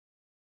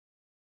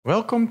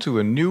Welcome to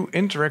a new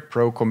Interact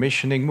Pro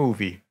commissioning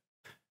movie.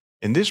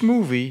 In this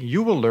movie,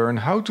 you will learn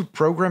how to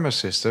program a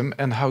system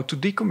and how to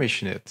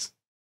decommission it.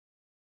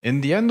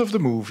 In the end of the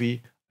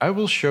movie, I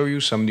will show you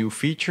some new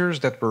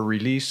features that were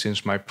released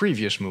since my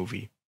previous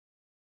movie.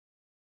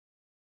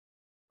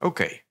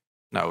 Okay,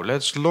 now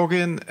let's log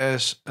in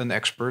as an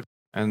expert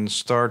and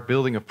start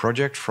building a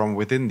project from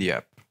within the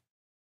app.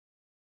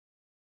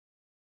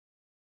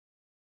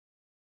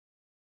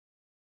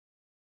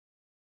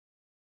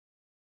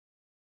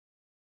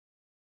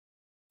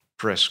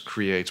 Press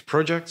Create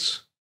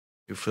Projects.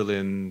 You fill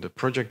in the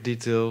project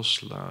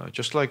details,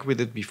 just like we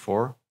did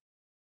before.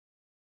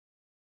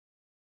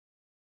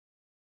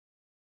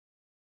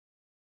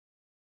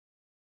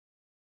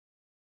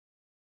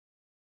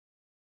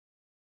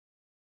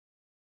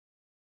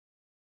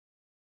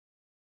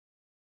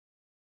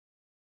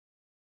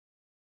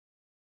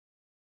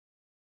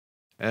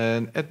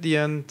 And at the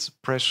end,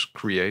 press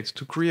Create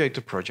to create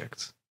the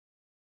project.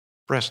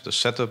 Press the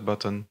Setup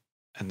button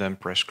and then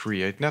press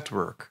Create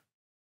Network.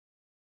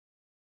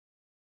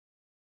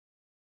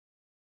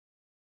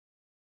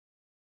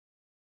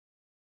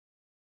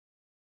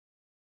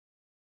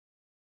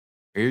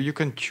 Here you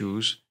can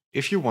choose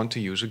if you want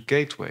to use a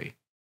gateway.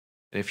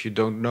 And if you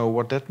don't know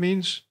what that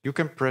means, you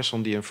can press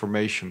on the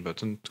Information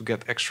button to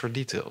get extra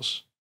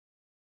details.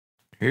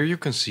 Here you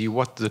can see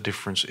what the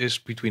difference is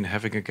between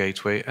having a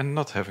gateway and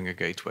not having a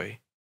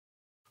gateway.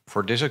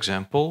 For this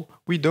example,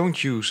 we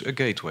don't use a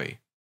gateway.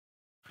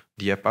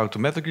 The app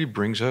automatically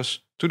brings us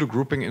to the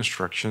grouping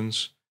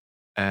instructions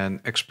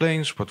and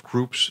explains what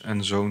groups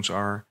and zones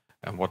are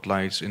and what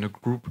lights in a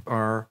group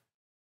are,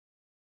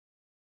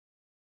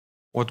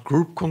 what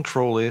group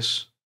control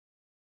is,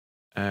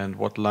 and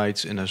what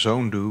lights in a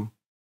zone do,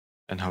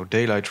 and how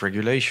daylight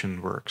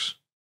regulation works.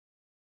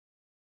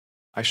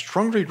 I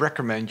strongly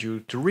recommend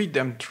you to read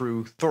them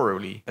through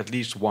thoroughly at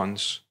least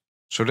once,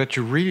 so that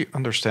you really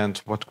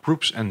understand what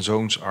groups and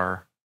zones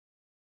are,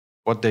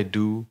 what they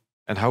do,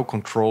 and how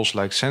controls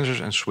like sensors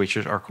and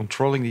switches are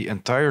controlling the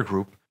entire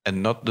group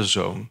and not the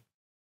zone,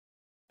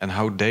 and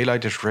how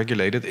daylight is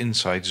regulated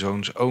inside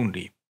zones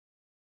only.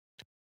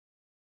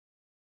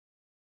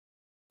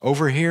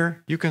 Over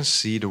here, you can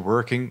see the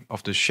working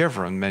of the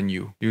chevron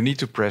menu. You need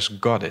to press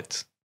Got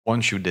it.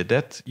 Once you did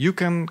that, you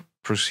can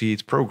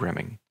proceed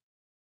programming.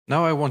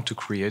 Now I want to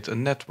create a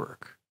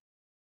network.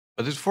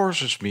 But it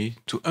forces me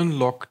to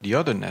unlock the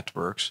other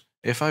networks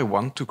if I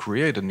want to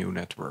create a new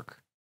network.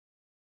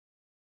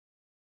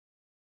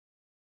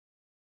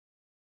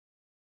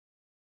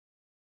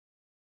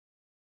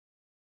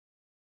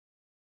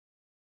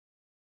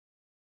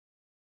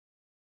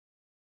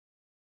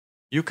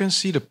 You can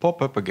see the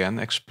pop-up again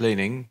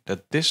explaining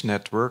that this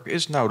network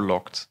is now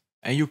locked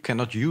and you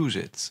cannot use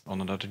it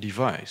on another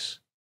device.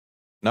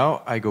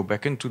 Now I go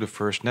back into the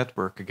first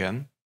network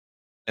again,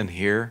 and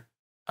here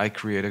I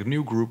create a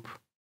new group,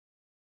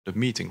 the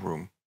meeting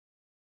room.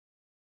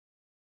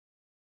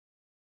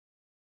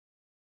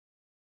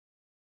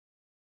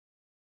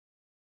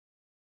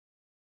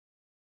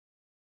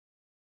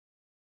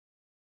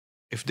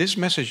 If this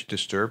message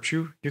disturbs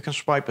you, you can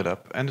swipe it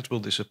up and it will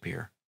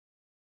disappear.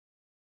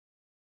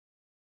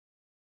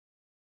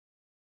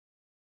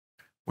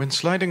 When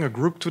sliding a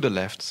group to the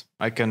left,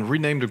 I can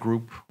rename the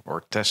group,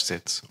 or test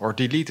it, or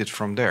delete it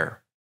from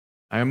there.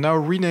 I am now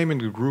renaming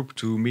the group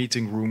to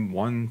Meeting Room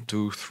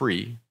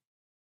 123.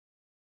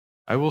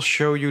 I will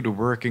show you the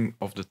working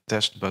of the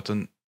test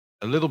button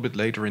a little bit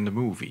later in the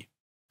movie.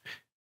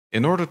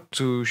 In order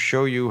to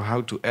show you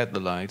how to add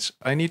the lights,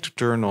 I need to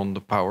turn on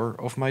the power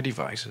of my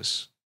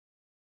devices.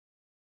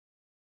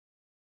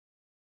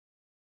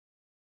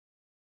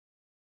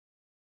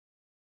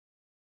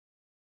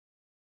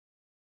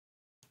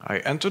 I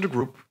enter the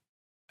group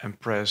and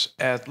press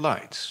Add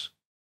Lights.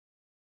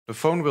 The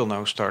phone will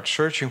now start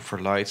searching for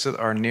lights that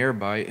are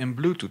nearby in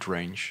Bluetooth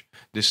range.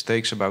 This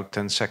takes about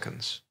 10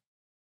 seconds.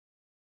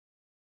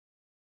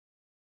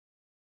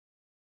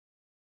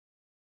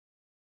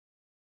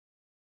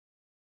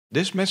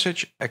 This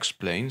message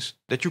explains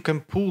that you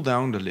can pull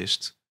down the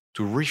list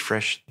to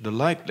refresh the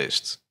light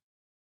list.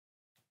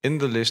 In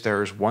the list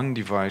there is one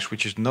device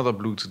which is not a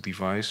Bluetooth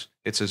device,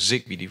 it's a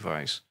Zigbee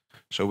device.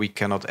 So we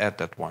cannot add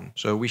that one,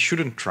 so we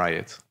shouldn't try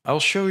it. I'll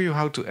show you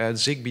how to add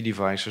Zigbee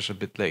devices a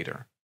bit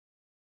later.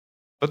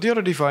 But the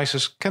other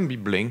devices can be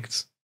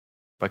blinked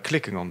by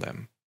clicking on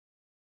them.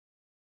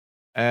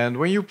 And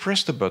when you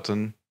press the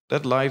button,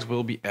 that light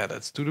will be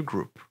added to the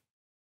group.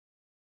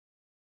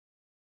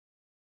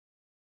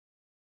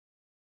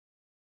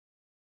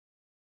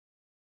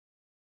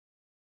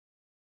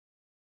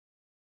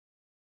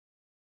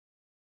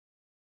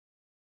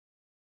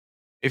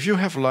 If you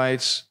have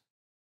lights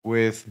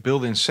with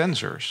built-in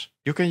sensors,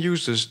 you can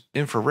use this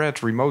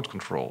infrared remote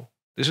control.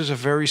 This is a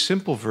very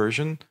simple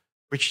version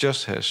which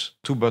just has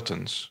two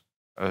buttons,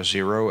 a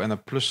 0 and a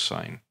plus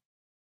sign.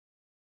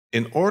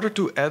 In order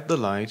to add the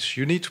lights,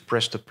 you need to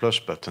press the plus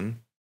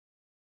button,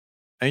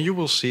 and you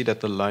will see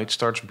that the light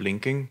starts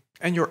blinking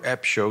and your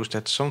app shows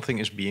that something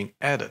is being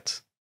added.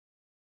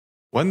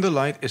 When the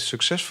light is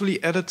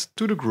successfully added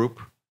to the group,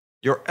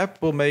 Your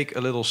app will make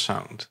a little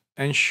sound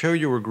and show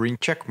you a green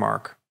check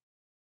mark.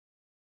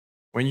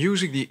 When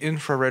using the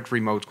infrared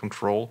remote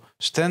control,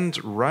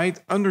 stand right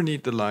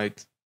underneath the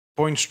light,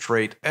 point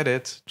straight at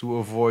it to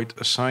avoid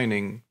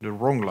assigning the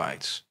wrong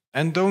lights,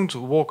 and don't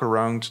walk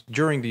around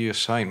during the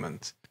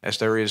assignment, as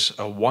there is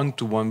a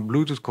one-to-one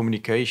Bluetooth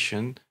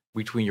communication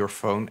between your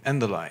phone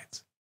and the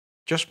light.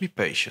 Just be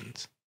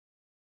patient.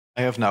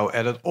 I have now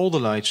added all the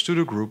lights to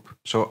the group,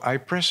 so I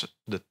press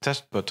the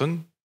test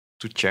button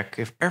to check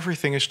if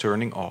everything is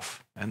turning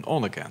off and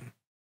on again.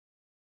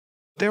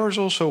 There is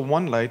also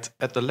one light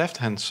at the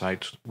left-hand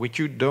side which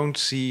you don't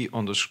see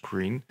on the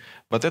screen,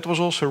 but that was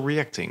also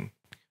reacting.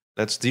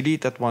 Let's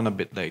delete that one a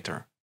bit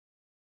later.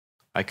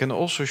 I can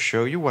also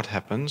show you what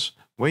happens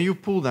when you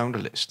pull down the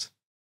list.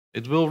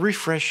 It will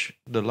refresh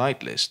the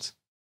light list.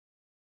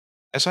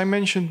 As I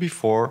mentioned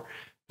before,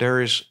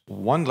 there is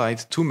one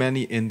light too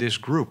many in this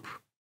group,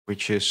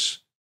 which is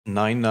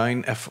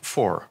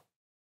 99F4.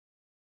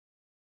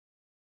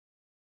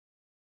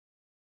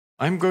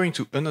 I'm going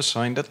to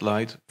unassign that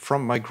light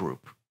from my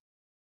group.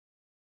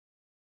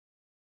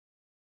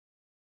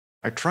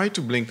 I try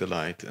to blink the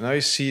light and I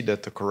see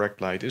that the correct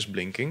light is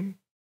blinking.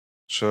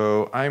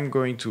 So I'm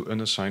going to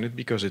unassign it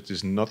because it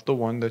is not the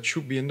one that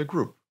should be in the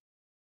group.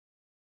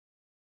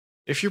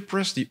 If you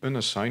press the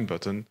unassign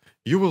button,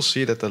 you will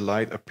see that the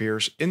light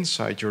appears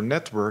inside your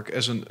network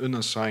as an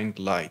unassigned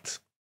light.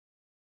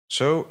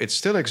 So it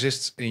still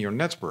exists in your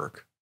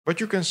network, but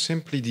you can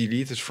simply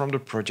delete it from the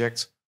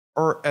project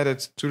or add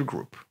it to the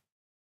group.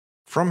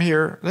 From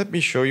here, let me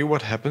show you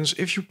what happens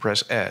if you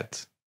press add.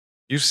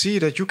 You see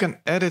that you can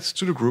add it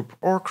to the group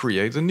or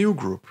create a new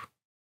group.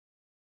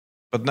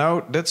 But now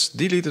that's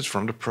deleted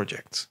from the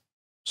project.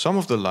 Some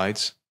of the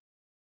lights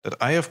that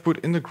I have put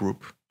in the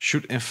group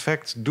should in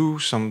fact do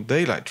some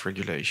daylight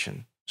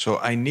regulation. So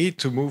I need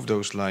to move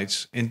those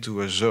lights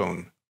into a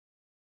zone.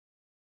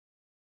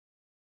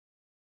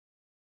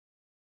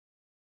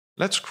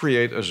 Let's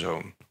create a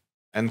zone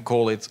and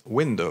call it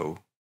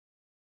window.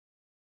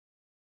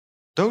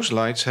 Those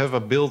lights have a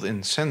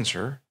built-in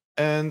sensor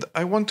and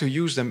I want to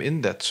use them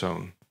in that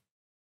zone.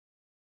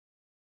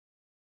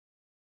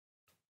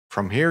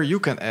 From here you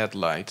can add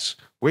lights,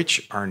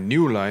 which are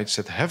new lights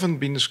that haven't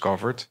been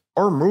discovered,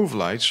 or move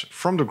lights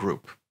from the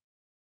group.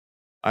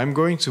 I'm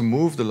going to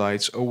move the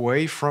lights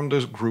away from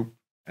the group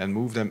and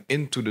move them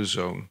into the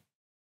zone.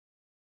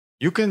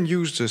 You can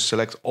use the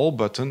select all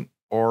button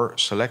or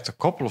select a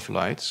couple of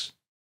lights.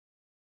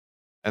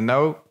 And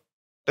now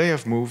they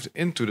have moved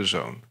into the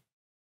zone.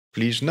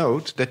 Please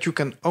note that you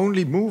can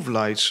only move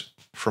lights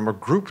from a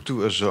group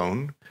to a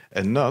zone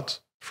and not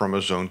from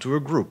a zone to a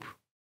group.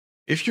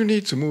 If you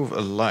need to move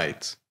a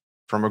light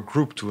from a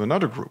group to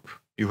another group,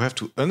 you have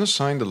to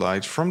unassign the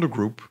light from the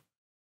group,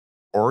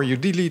 or you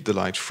delete the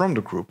lights from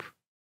the group,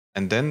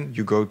 and then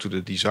you go to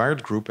the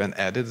desired group and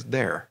add it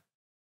there.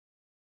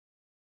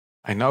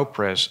 I now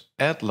press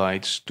Add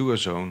Lights to a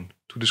Zone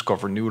to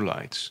discover new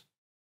lights.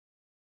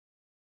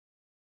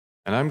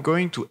 And I'm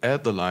going to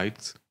add the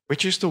light,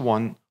 which is the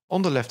one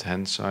on the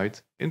left-hand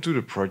side, into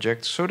the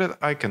project so that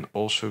I can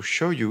also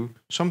show you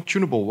some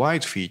tunable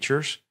white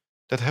features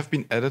that have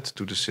been added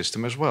to the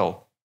system as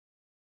well.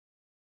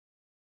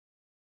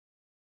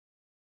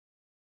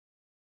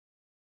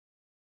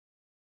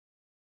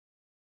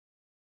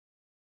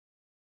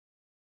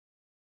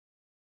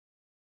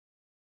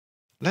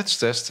 Let's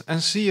test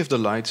and see if the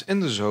lights in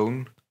the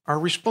zone are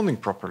responding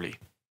properly.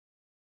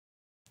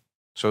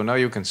 So now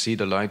you can see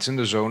the lights in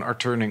the zone are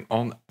turning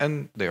on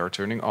and they are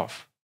turning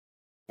off.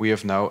 We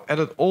have now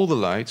added all the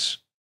lights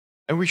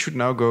and we should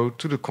now go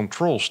to the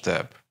Controls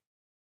tab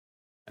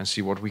and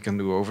see what we can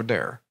do over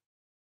there.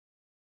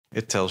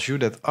 It tells you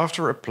that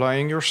after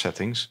applying your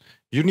settings,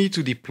 you need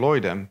to deploy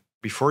them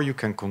before you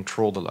can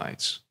control the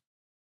lights.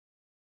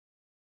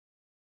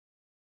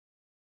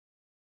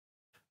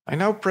 I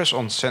now press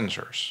on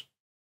Sensors.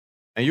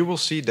 And you will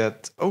see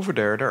that over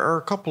there are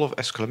a couple of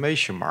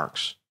exclamation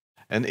marks.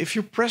 And if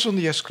you press on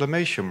the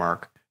exclamation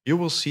mark, you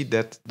will see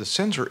that the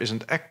sensor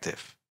isn't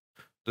active.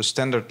 The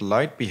standard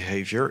light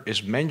behavior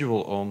is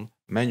manual on,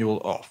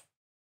 manual off.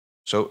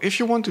 So if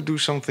you want to do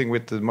something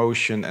with the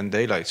motion and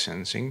daylight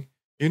sensing,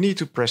 you need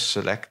to press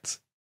select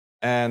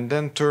and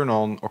then turn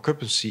on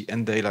occupancy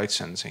and daylight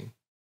sensing.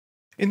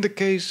 In the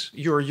case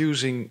you are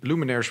using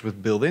luminaires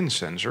with built-in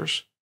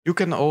sensors, you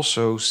can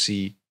also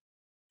see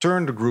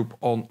turn the group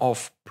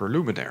on-off per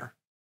luminaire.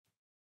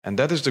 And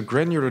that is the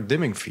granular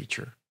dimming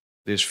feature.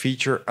 This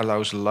feature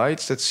allows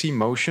lights that see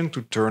motion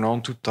to turn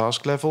on to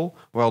task level,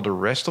 while the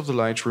rest of the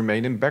lights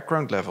remain in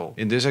background level.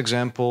 In this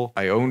example,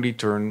 I only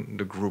turn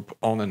the group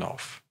on and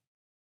off.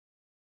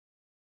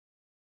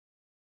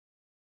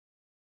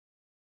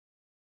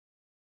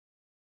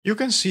 You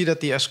can see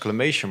that the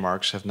exclamation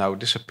marks have now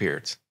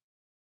disappeared.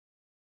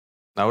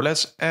 Now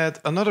let's add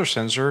another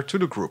sensor to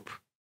the group,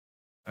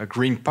 a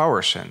green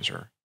power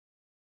sensor.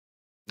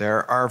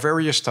 There are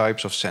various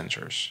types of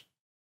sensors.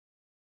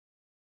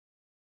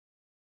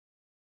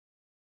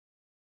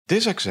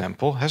 This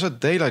example has a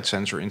daylight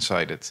sensor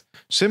inside it,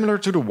 similar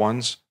to the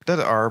ones that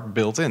are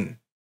built in.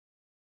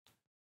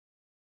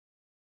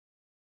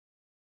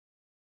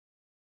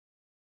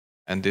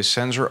 and this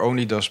sensor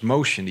only does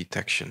motion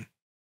detection.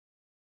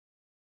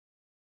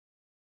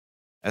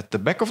 At the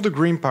back of the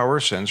green power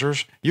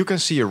sensors, you can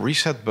see a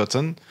reset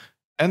button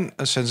and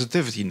a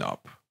sensitivity knob.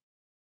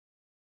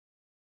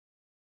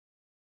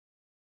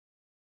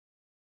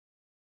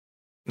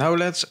 Now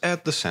let's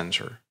add the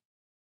sensor.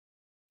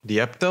 The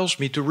app tells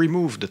me to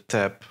remove the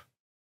tab,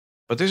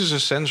 but this is a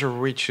sensor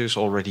which is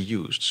already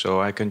used, so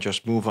I can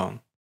just move on.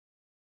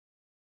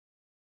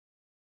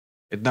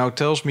 It now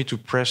tells me to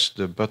press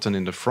the button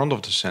in the front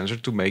of the sensor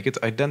to make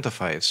it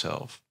identify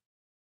itself.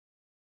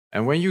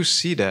 And when you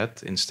see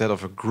that instead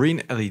of a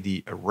green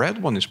LED, a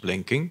red one is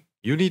blinking,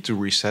 you need to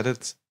reset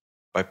it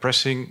by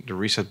pressing the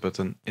reset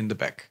button in the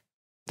back.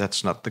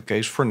 That's not the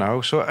case for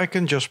now, so I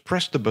can just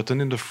press the button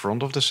in the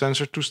front of the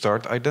sensor to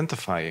start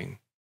identifying.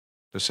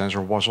 The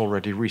sensor was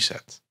already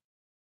reset.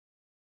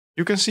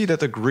 You can see that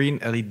the green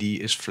LED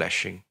is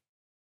flashing.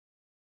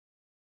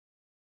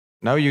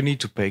 Now you need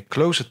to pay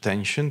close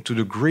attention to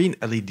the green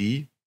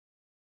LED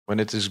when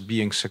it is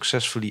being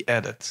successfully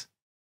added.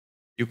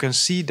 You can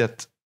see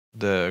that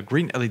the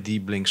green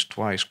LED blinks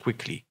twice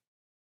quickly.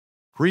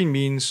 Green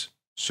means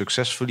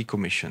successfully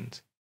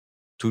commissioned.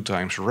 2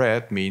 times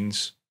red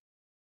means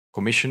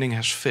commissioning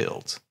has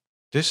failed.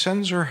 This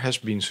sensor has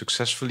been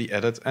successfully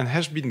added and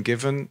has been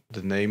given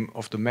the name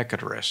of the MAC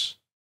address.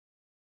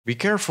 Be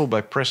careful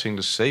by pressing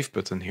the Save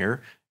button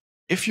here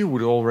if you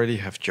would already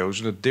have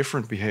chosen a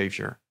different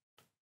behavior,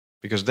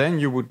 because then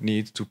you would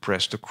need to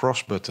press the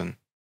cross button.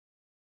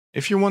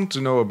 If you want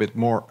to know a bit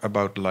more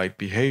about light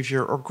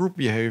behavior or group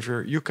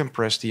behavior, you can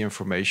press the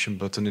information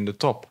button in the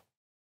top.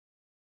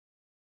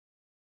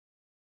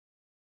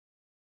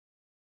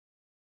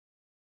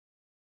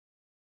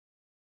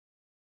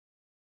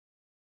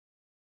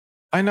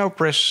 I now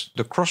press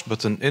the cross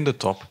button in the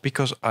top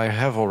because I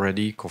have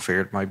already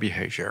configured my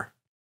behavior.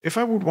 If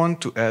I would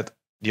want to add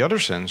the other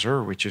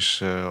sensor, which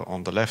is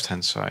on the left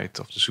hand side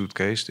of the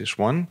suitcase, this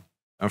one,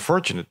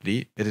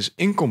 unfortunately, it is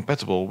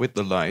incompatible with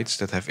the lights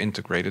that have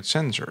integrated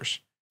sensors.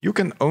 You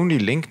can only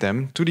link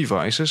them to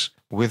devices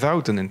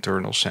without an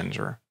internal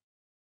sensor.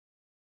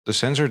 The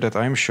sensor that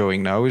I'm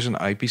showing now is an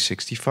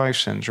IP65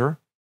 sensor,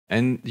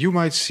 and you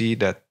might see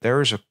that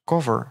there is a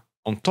cover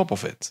on top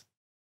of it.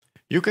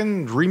 You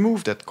can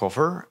remove that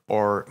cover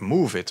or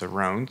move it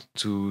around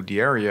to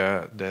the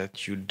area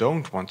that you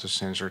don't want the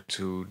sensor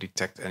to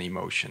detect any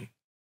motion.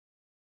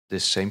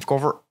 This same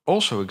cover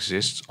also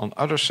exists on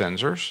other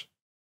sensors,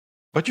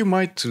 but you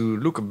might to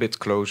look a bit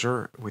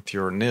closer with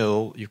your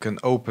nail, you can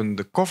open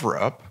the cover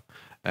up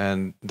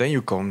and then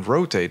you can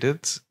rotate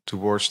it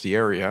towards the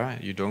area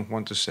you don't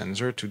want the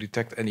sensor to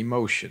detect any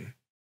motion.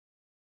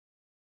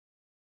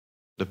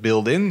 The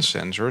built-in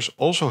sensors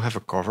also have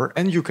a cover,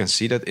 and you can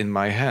see that in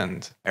my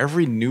hand.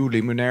 Every new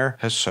luminaire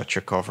has such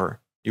a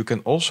cover. You can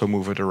also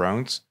move it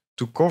around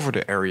to cover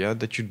the area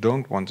that you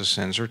don't want the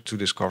sensor to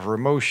discover a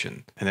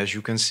motion. And as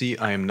you can see,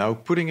 I am now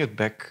putting it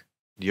back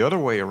the other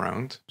way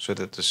around so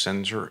that the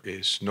sensor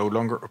is no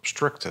longer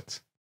obstructed.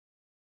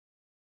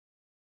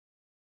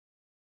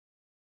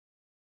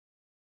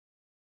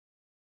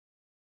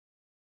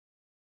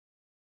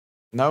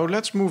 Now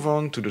let's move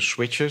on to the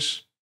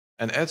switches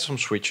and add some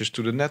switches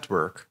to the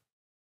network.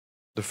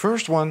 The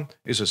first one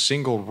is a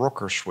single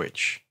rocker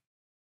switch.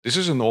 This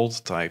is an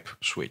old type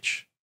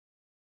switch,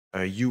 a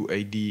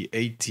UAD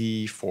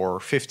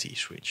 8450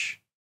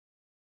 switch.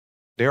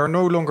 They are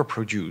no longer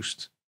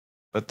produced,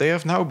 but they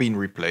have now been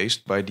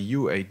replaced by the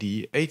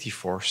UAD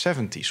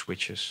 8470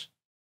 switches.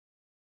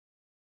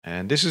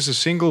 And this is a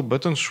single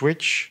button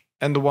switch,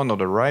 and the one on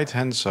the right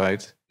hand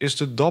side is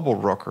the double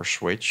rocker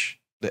switch,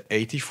 the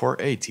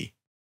 8480.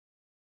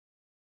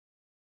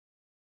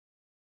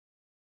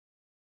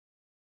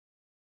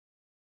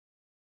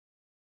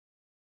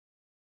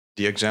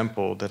 The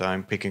example that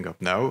I'm picking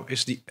up now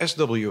is the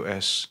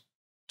SWS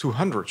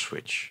 200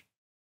 switch.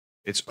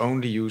 It's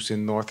only used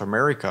in North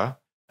America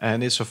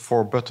and it's a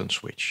 4-button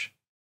switch.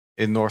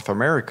 In North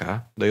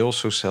America, they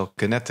also sell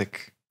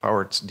kinetic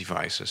powered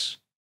devices,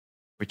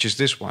 which is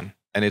this one,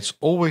 and it's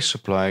always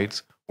supplied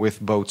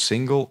with both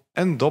single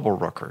and double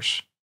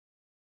rockers.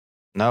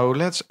 Now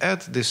let's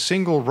add this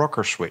single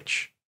rocker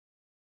switch.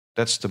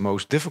 That's the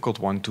most difficult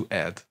one to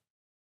add.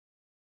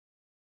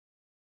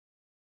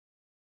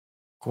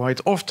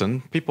 Quite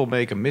often, people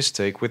make a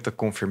mistake with the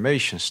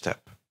confirmation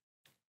step.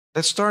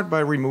 Let's start by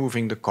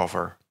removing the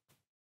cover.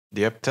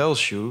 The app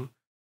tells you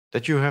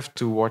that you have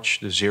to watch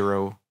the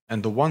 0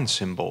 and the 1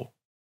 symbol.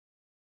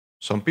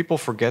 Some people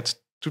forget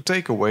to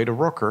take away the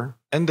rocker,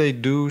 and they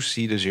do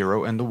see the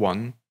 0 and the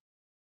 1.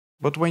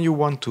 But when you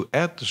want to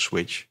add the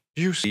switch,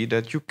 you see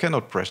that you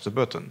cannot press the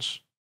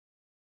buttons.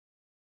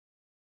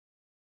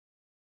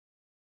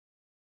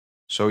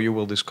 So you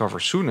will discover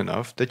soon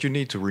enough that you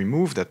need to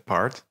remove that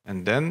part,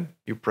 and then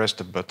you press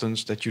the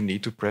buttons that you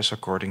need to press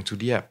according to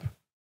the app.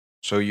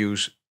 So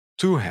use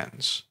 2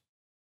 hands.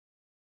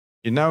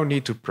 You now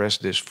need to press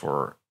this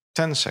for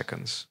 10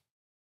 seconds.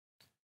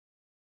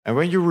 And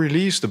when you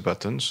release the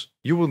buttons,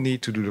 you will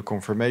need to do the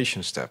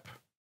confirmation step.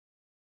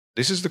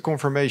 This is the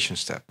confirmation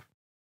step.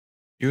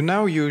 You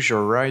now use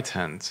your right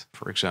hand,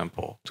 for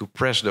example, to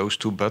press those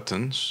two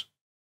buttons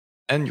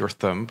and your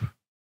thumb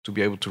to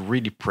be able to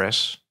really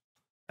press,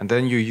 and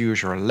then you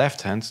use your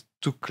left hand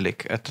to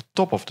click at the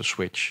top of the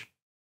switch.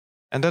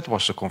 And that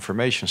was the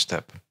confirmation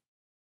step.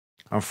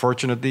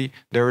 Unfortunately,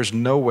 there is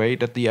no way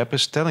that the app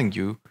is telling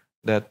you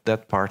that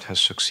that part has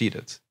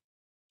succeeded.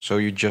 So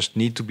you just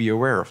need to be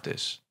aware of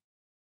this.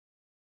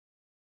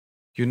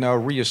 You now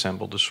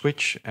reassemble the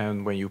switch,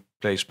 and when you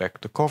place back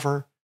the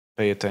cover,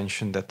 pay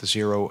attention that the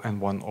 0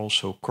 and 1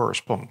 also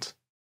correspond.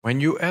 When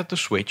you add the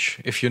switch,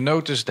 if you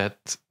notice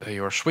that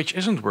your switch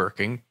isn't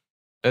working,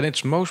 then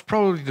it's most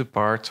probably the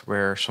part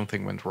where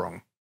something went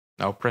wrong.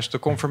 Now press the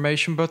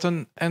confirmation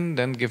button and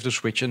then give the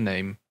switch a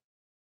name.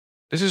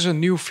 This is a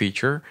new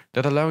feature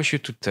that allows you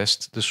to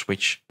test the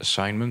switch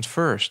assignment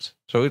first.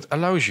 So it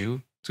allows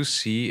you to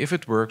see if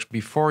it works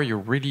before you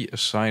really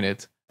assign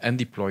it and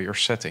deploy your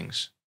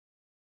settings.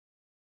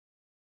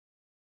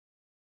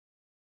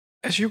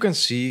 As you can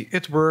see,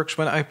 it works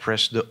when I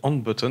press the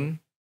on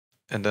button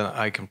and then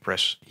I can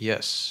press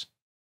yes.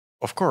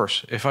 Of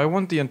course, if I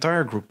want the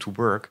entire group to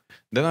work,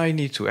 then I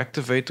need to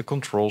activate the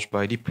controls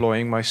by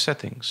deploying my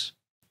settings.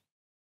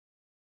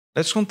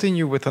 Let's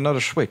continue with another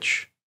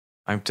switch.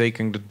 I'm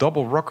taking the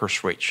double rocker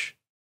switch.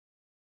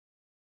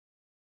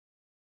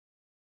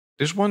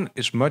 This one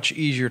is much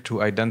easier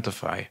to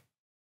identify.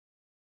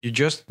 You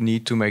just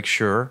need to make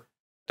sure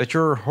that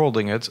you're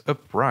holding it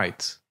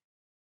upright.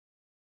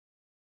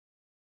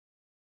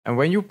 And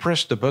when you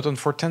press the button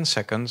for 10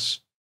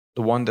 seconds,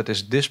 the one that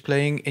is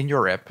displaying in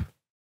your app,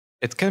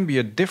 it can be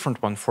a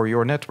different one for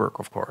your network,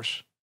 of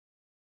course.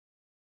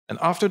 And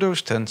after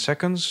those 10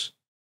 seconds,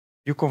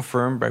 you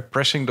confirm by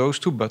pressing those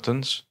two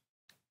buttons,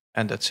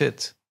 and that's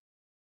it.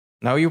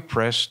 Now you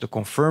press the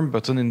confirm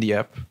button in the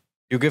app,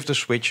 you give the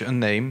switch a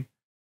name,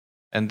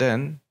 and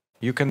then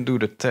you can do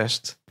the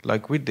test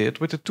like we did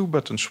with the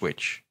 2-button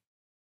switch.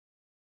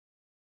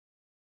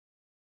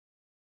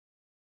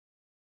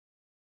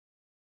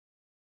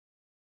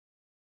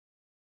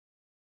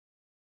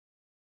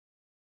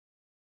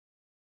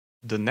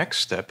 The next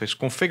step is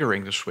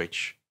configuring the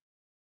switch.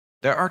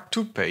 There are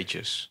 2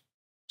 pages.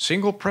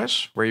 Single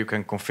press, where you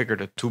can configure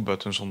the 2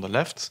 buttons on the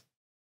left,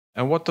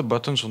 and what the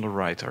buttons on the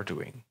right are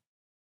doing.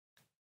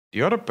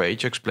 The other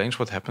page explains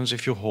what happens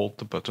if you hold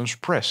the buttons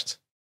pressed.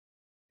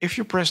 If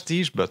you press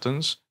these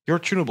buttons, your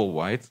tunable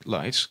white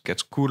lights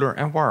get cooler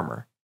and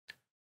warmer.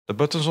 The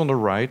buttons on the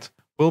right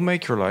will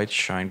make your lights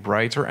shine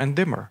brighter and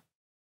dimmer.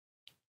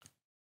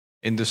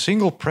 In the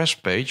single press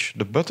page,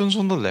 the buttons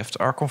on the left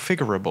are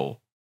configurable.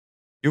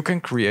 You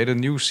can create a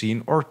new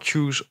scene or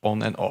choose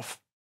on and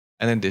off.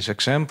 And in this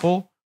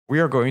example, we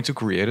are going to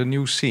create a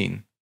new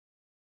scene.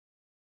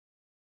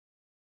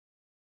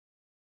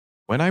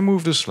 When I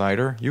move the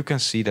slider, you can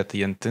see that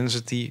the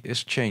intensity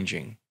is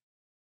changing.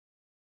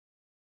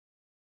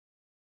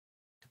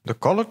 The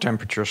color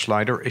temperature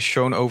slider is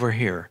shown over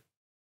here.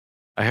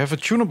 I have a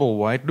tunable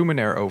white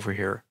luminaire over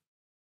here.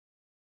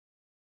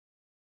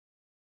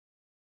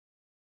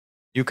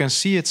 You can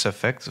see its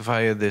effect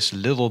via this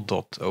little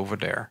dot over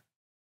there.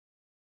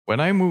 When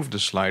I move the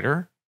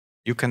slider,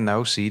 you can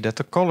now see that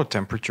the color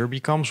temperature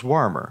becomes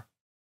warmer.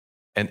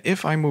 And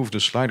if I move the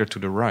slider to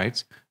the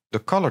right, the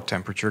color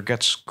temperature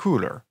gets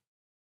cooler.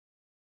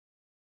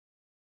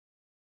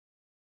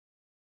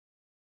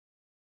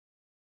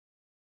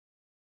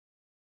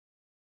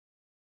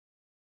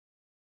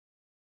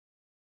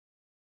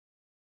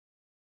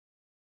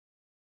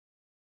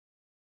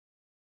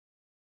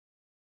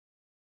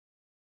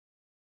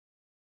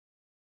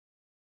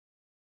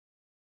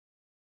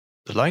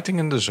 The lighting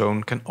in the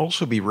zone can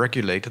also be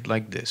regulated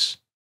like this,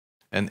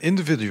 and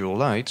individual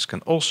lights can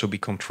also be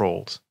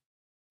controlled.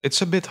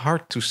 It's a bit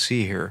hard to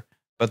see here,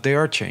 but they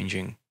are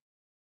changing.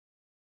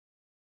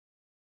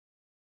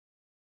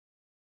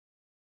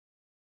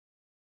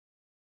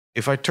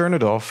 If I turn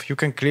it off, you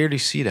can clearly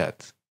see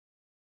that.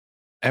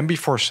 And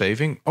before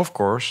saving, of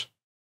course,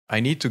 I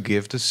need to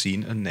give the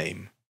scene a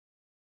name.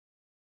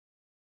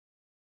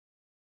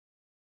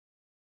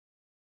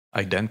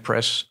 I then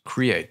press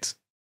Create.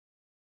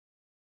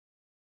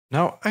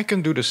 Now I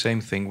can do the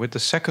same thing with the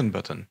second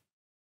button.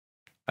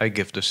 I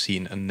give the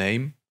scene a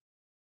name.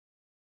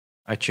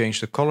 I change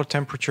the color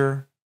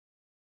temperature.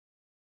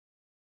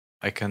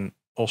 I can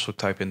also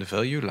type in the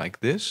value like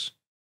this.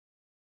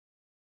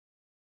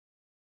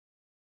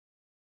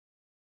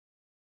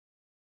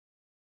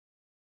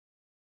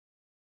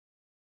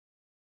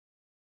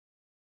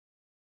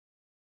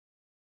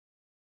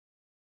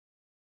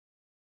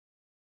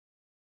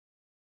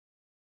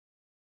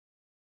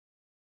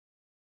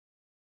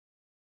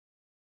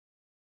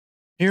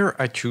 Here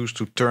I choose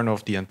to turn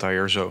off the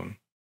entire zone.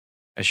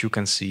 As you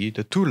can see,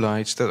 the 2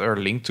 lights that are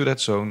linked to that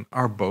zone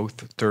are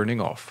both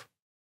turning off.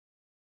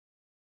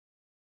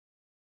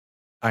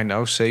 I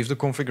now save the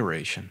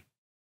configuration.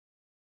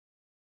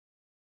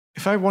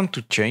 If I want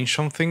to change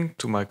something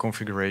to my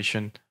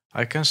configuration,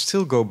 I can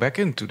still go back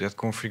into that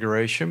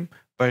configuration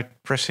by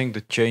pressing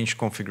the Change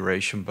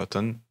Configuration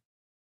button.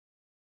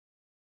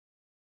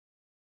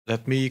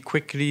 Let me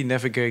quickly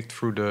navigate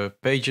through the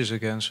pages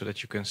again so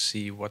that you can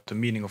see what the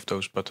meaning of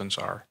those buttons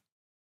are.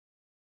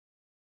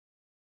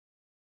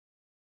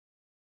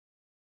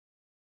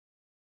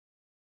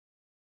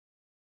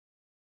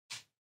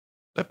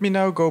 Let me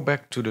now go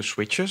back to the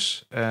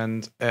switches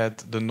and add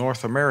the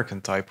North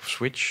American type of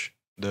switch,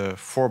 the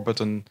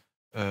 4-button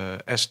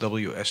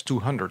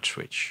SWS200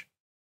 switch,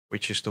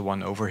 which is the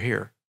one over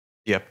here.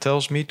 The app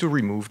tells me to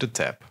remove the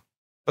tab.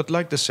 But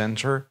like the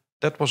sensor,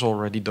 that was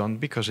already done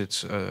because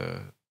it's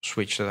a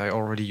switch that I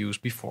already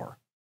used before.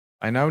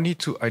 I now need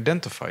to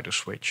identify the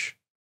switch.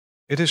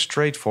 It is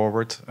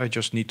straightforward, I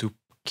just need to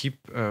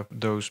keep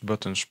those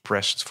buttons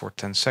pressed for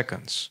 10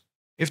 seconds.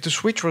 If the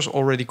switch was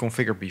already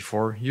configured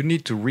before, you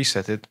need to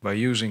reset it by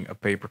using a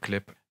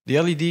paperclip.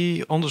 The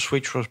LED on the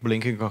switch was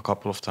blinking a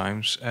couple of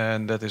times,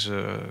 and that is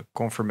a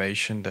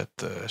confirmation that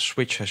the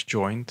switch has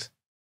joined.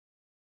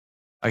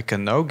 I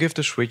can now give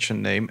the switch a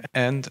name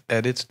and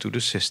add it to the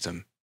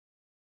system.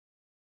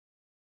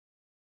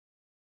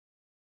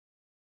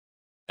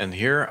 And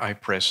here I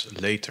press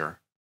Later.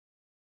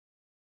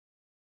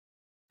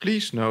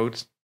 Please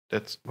note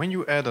that when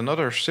you add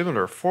another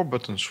similar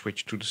 4-button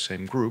switch to the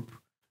same group,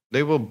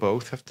 they will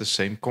both have the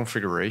same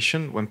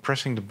configuration when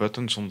pressing the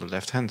buttons on the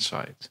left-hand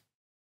side.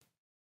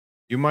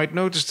 You might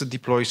notice the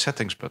Deploy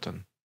Settings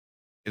button.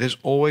 It is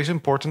always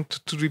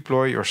important to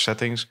deploy your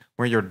settings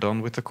when you're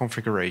done with the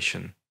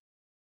configuration.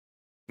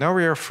 Now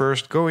we are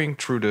first going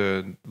through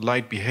the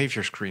light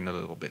behavior screen a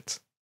little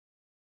bit.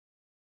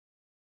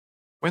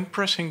 When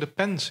pressing the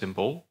pen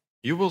symbol,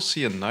 you will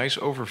see a nice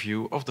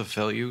overview of the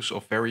values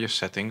of various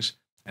settings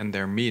and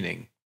their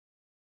meaning.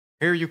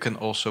 Here you can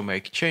also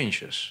make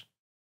changes.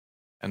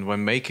 And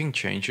when making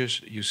changes,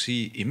 you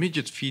see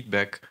immediate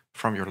feedback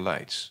from your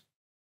lights.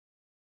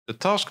 The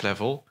task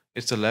level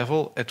is the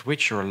level at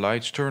which your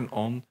lights turn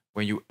on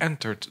when you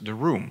entered the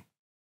room,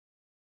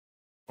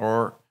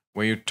 or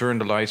when you turn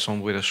the lights on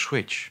with a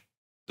switch.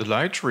 The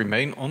lights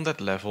remain on that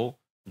level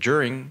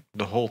during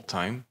the whole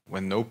time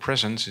when no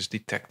presence is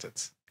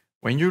detected.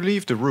 When you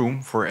leave the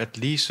room for at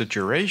least the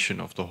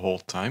duration of the whole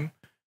time,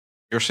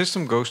 your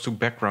system goes to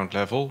background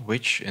level,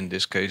 which in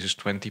this case is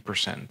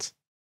 20%.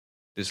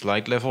 This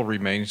light level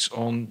remains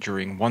on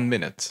during 1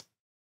 minute.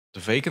 The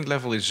vacant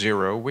level is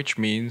 0, which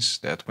means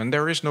that when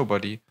there is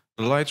nobody,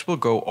 the lights will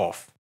go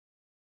off.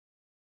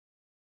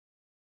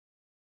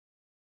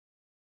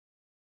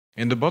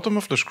 In the bottom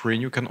of the screen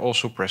you can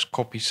also press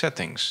Copy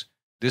Settings.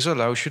 This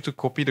allows you to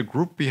copy the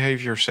group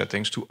behavior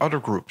settings to other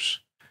groups.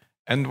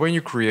 And when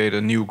you create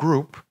a new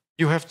group,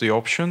 you have the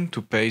option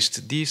to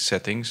paste these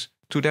settings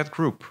to that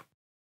group.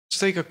 Let's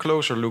take a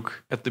closer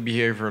look at the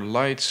behavior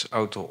Lights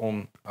Auto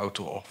On,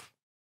 Auto Off.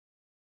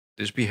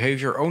 This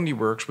behavior only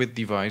works with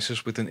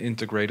devices with an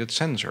integrated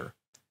sensor.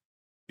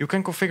 You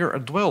can configure a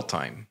dwell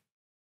time.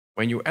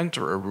 When you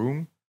enter a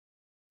room,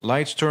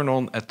 lights turn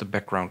on at the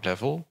background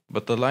level,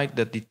 but the light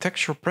that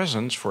detects your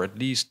presence for at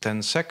least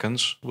 10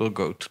 seconds will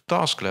go to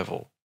task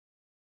level.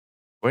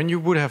 When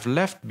you would have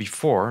left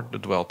before the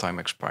dwell time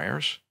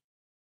expires,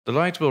 the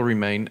light will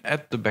remain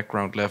at the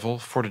background level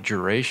for the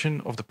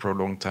duration of the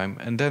prolonged time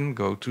and then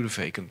go to the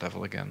vacant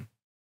level again.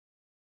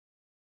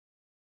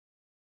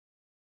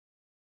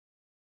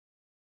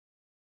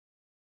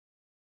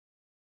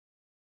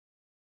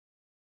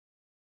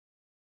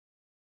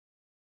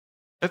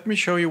 Let me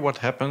show you what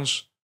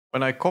happens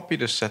when I copy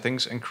the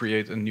settings and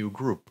create a new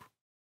group.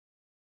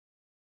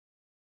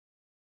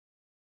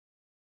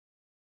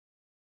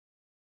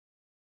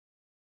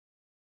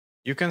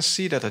 You can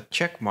see that a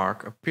check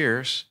mark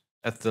appears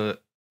at the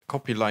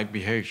copy light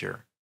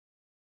behavior.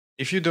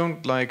 If you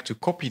don't like to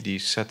copy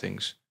these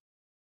settings,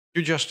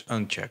 you just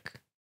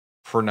uncheck.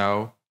 For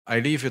now, I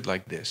leave it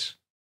like this.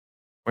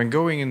 When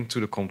going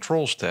into the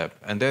Controls tab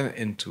and then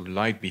into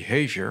Light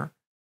Behavior,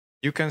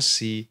 you can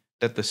see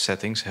that the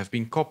settings have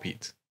been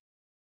copied.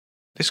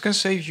 This can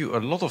save you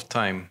a lot of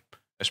time,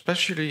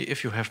 especially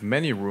if you have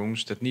many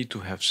rooms that need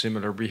to have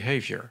similar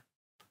behavior.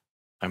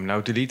 I'm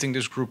now deleting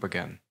this group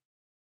again.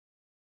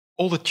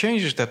 All the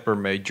changes that were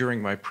made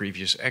during my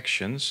previous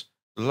actions,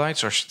 the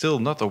lights are still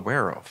not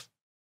aware of.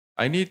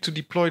 I need to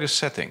deploy the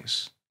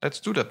settings.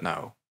 Let's do that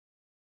now.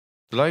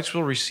 The lights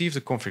will receive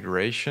the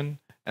configuration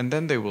and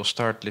then they will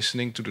start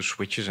listening to the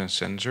switches and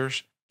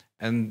sensors,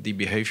 and the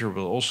behavior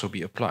will also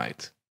be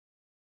applied.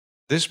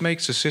 This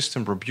makes the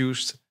system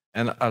robust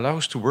and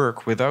allows to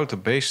work without a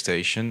base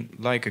station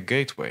like a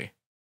gateway.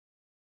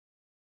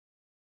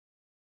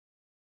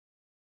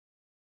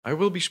 I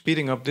will be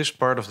speeding up this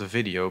part of the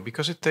video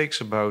because it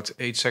takes about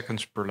 8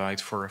 seconds per light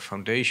for a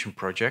foundation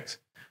project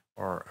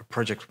or a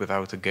project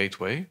without a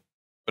gateway,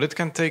 but it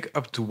can take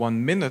up to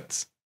 1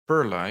 minute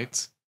per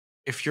light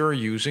if you're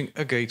using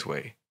a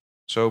gateway,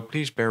 so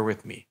please bear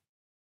with me.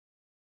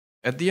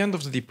 At the end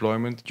of the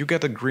deployment, you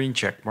get a green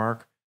check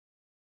mark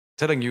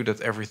telling you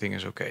that everything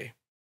is okay.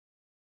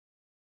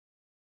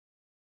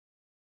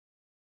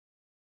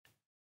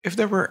 If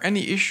there were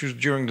any issues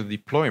during the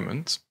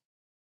deployment,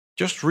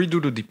 just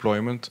redo the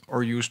deployment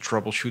or use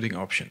troubleshooting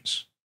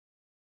options.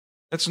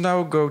 Let's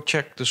now go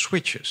check the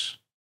switches.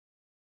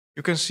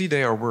 You can see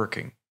they are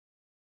working.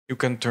 You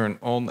can turn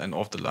on and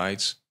off the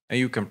lights, and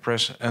you can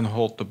press and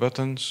hold the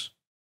buttons,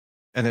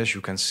 and as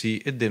you can see,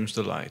 it dims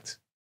the light.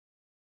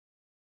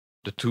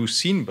 The two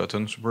scene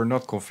buttons were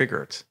not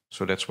configured,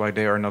 so that's why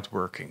they are not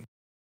working.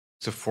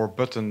 It's a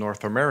 4-button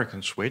North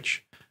American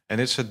switch,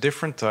 and it's a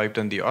different type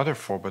than the other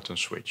 4-button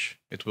switch.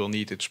 It will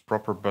need its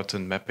proper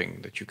button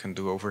mapping that you can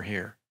do over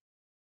here.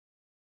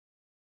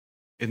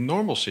 In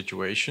normal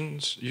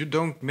situations, you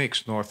don't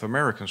mix North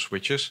American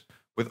switches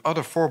with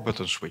other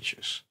 4-button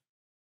switches.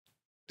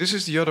 This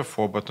is the other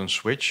 4-button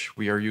switch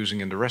we are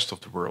using in the rest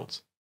of the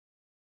world.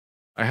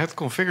 I had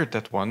configured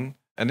that one,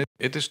 and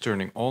it is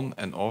turning on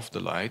and off the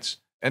lights,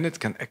 and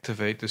it can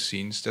activate the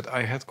scenes that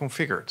I had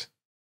configured.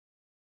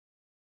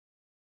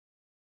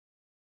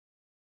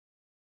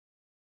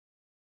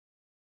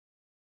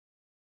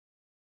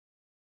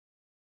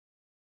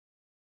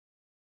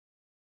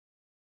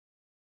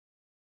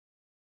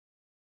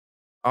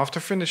 After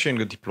finishing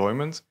the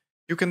deployment,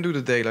 you can do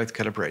the daylight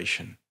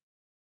calibration.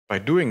 By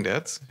doing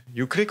that,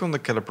 you click on the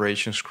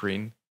calibration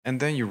screen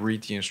and then you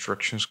read the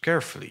instructions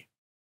carefully.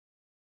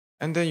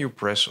 And then you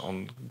press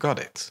on Got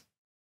it.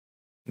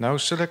 Now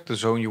select the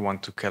zone you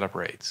want to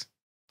calibrate.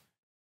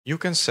 You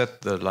can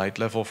set the light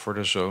level for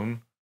the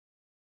zone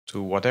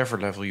to whatever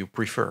level you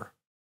prefer.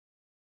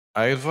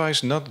 I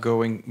advise not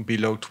going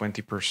below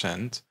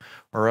 20%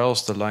 or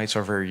else the lights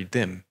are very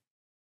dim.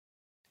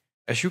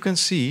 As you can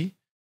see,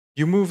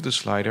 you move the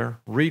slider,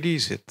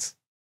 release it,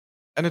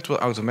 and it will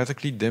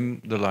automatically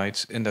dim the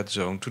lights in that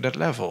zone to that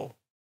level.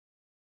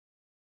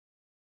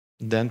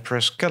 Then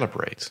press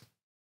Calibrate.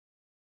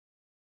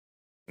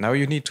 Now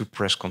you need to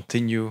press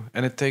Continue,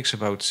 and it takes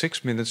about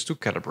 6 minutes to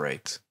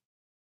calibrate.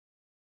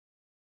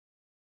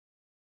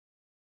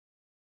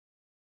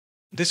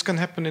 This can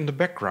happen in the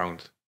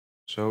background,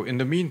 so in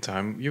the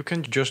meantime you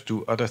can just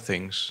do other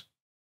things.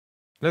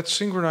 Let's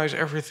synchronize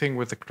everything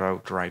with the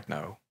cloud right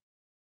now.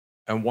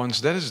 And once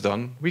that is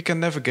done, we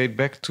can navigate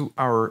back to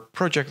our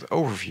project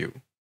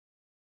overview.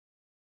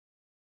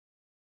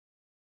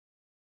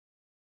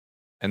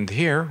 And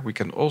here we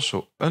can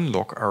also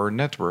unlock our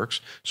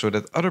networks so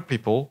that other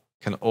people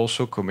can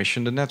also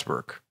commission the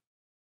network.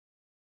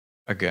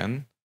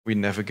 Again, we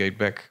navigate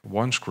back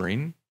one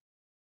screen,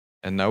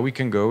 and now we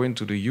can go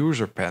into the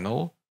user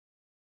panel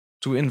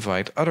to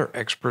invite other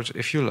experts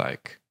if you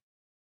like.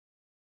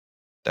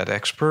 That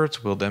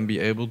expert will then be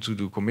able to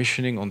do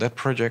commissioning on that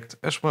project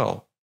as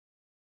well.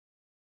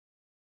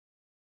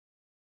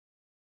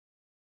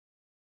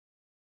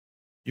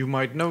 You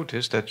might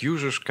notice that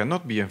users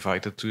cannot be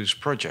invited to this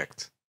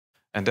project,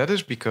 and that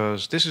is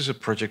because this is a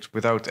project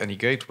without any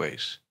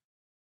gateways.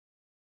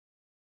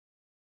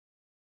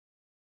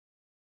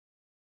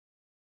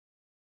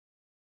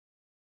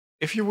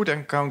 If you would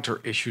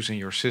encounter issues in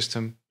your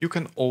system, you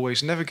can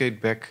always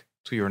navigate back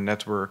to your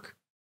network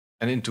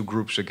and into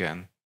groups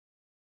again,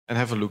 and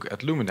have a look at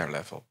luminaire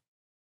level.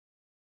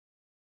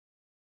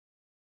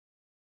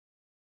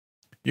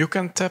 You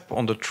can tap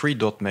on the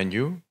 3-dot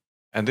menu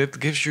and it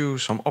gives you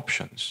some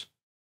options.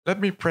 Let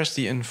me press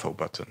the info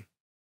button.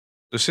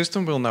 The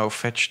system will now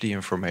fetch the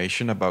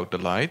information about the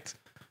light,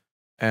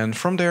 and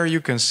from there you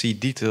can see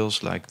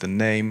details like the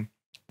name,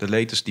 the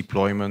latest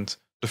deployment,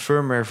 the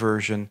firmware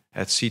version,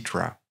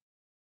 etc.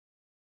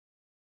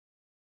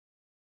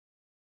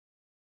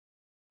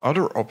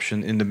 Other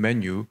options in the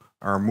menu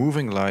are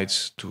moving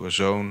lights to a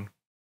zone,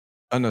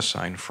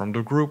 unassign from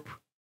the group,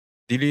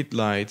 delete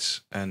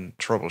lights, and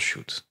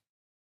troubleshoot.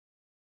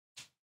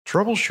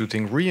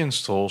 Troubleshooting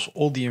reinstalls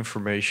all the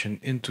information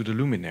into the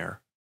luminaire.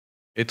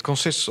 It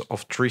consists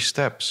of 3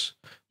 steps.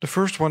 The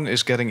first one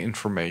is getting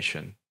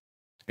information.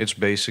 It's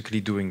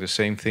basically doing the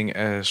same thing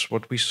as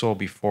what we saw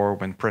before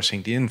when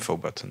pressing the info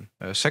button.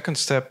 A second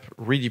step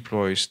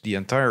redeploys the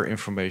entire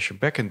information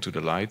back into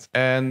the light,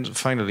 and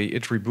finally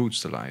it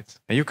reboots the light.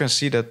 And you can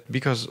see that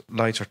because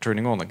lights are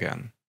turning on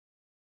again.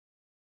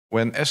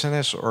 When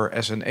SNS or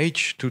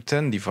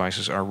SNH210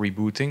 devices are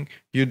rebooting,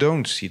 you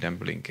don't see them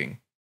blinking.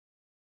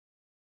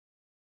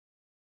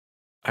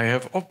 I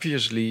have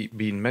obviously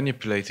been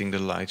manipulating the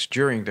lights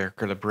during their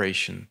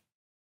calibration.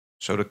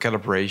 So the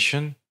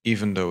calibration,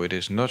 even though it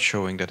is not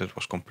showing that it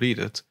was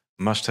completed,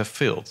 must have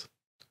failed.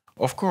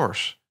 Of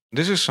course,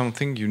 this is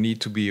something you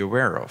need to be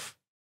aware of.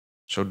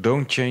 So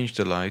don't change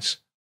the lights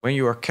when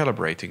you are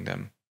calibrating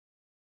them.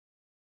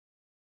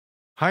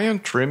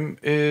 High-end trim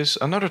is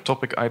another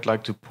topic I'd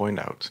like to point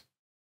out.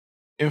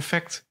 In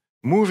fact,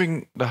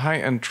 moving the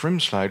high-end trim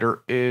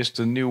slider is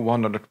the new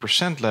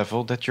 100%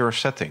 level that you're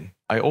setting.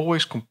 I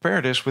always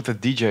compare this with a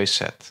DJ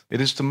set.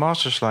 It is the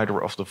master slider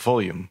of the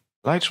volume.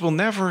 Lights will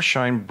never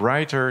shine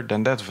brighter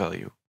than that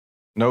value.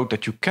 Note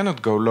that you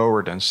cannot go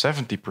lower than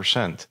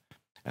 70%,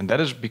 and that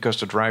is because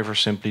the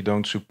drivers simply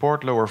don't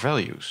support lower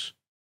values.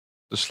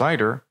 The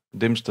slider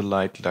dims the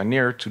light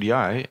linear to the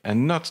eye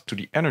and not to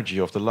the energy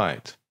of the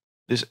light.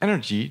 This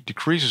energy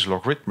decreases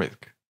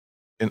logarithmic.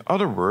 In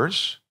other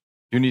words,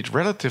 you need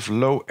relative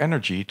low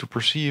energy to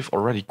perceive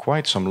already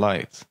quite some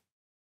light.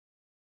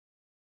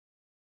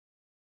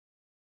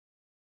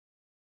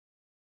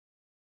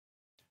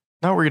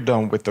 Now we're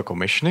done with the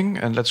commissioning,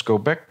 and let's go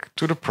back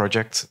to the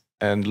project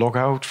and log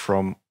out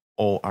from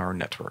all our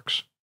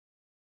networks.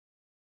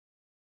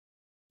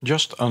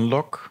 Just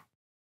unlock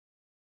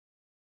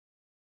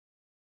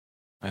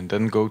and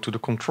then go to the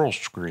control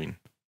screen.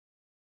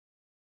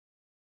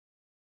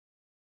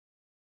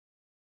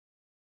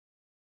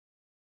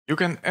 You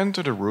can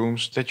enter the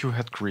rooms that you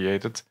had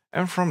created,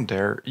 and from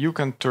there you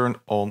can turn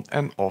on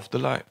and off the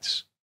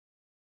lights.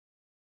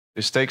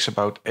 This takes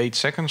about 8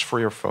 seconds for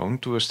your phone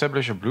to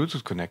establish a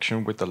Bluetooth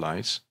connection with the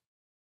lights,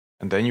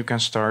 and then you can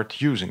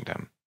start using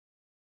them.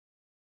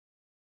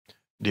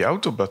 The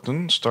auto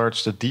button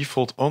starts the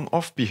default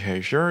on-off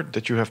behavior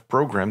that you have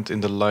programmed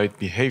in the light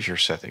behavior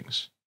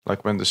settings,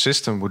 like when the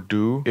system would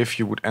do if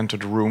you would enter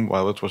the room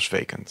while it was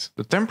vacant.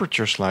 The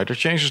temperature slider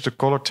changes the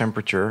color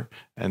temperature,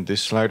 and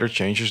this slider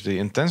changes the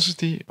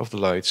intensity of the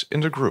lights in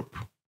the group.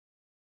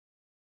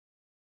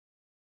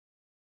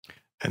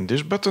 And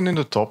this button in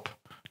the top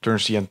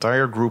turns the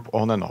entire group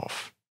on and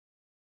off.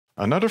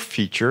 Another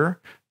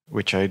feature,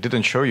 which I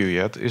didn't show you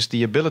yet, is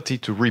the ability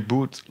to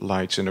reboot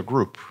lights in a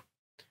group.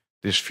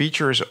 This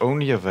feature is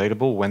only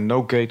available when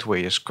no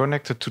gateway is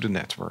connected to the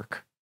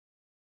network.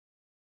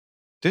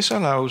 This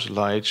allows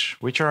lights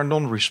which are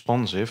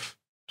non-responsive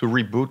to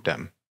reboot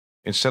them,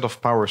 instead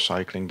of power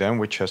cycling them,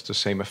 which has the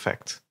same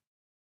effect.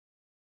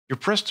 You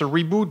press the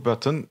reboot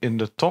button in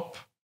the top,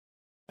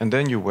 and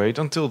then you wait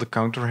until the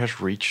counter has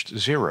reached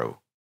 0.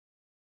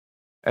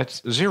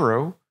 At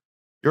 0,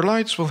 your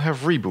lights will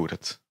have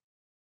rebooted.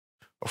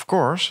 Of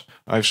course,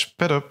 I've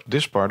sped up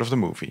this part of the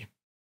movie.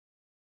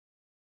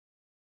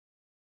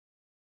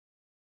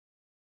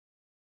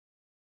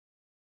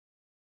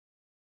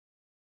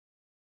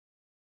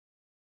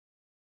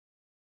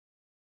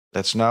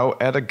 Let's now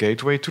add a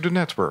gateway to the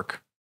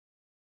network.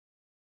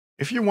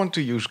 If you want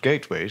to use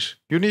gateways,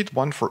 you need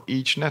one for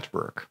each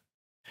network.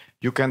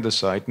 You can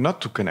decide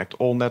not to connect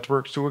all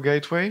networks to a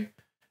gateway,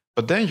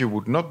 but then you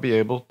would not be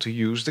able to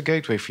use the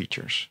gateway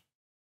features.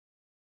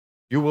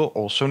 You will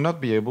also not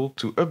be able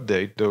to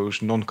update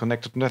those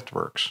non-connected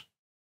networks.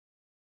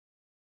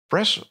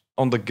 Press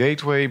on the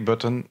gateway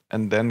button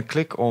and then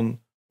click on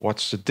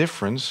What's the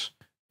difference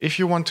if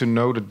you want to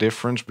know the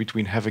difference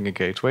between having a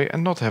gateway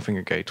and not having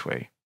a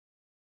gateway.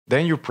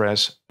 Then you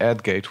press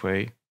Add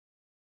Gateway.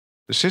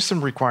 The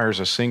system requires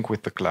a sync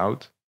with the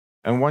cloud,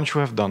 and once you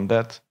have done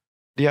that,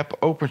 the app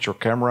opens your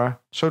camera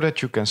so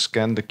that you can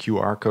scan the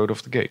QR code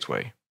of the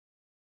gateway.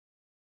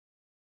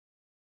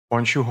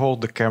 Once you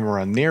hold the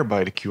camera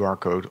nearby the QR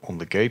code on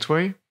the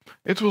gateway,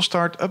 it will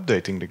start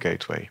updating the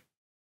gateway.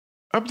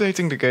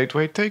 Updating the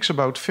gateway takes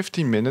about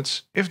 15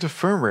 minutes if the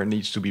firmware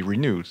needs to be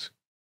renewed.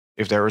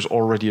 If there is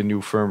already a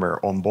new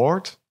firmware on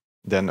board,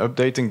 then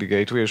updating the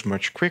gateway is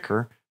much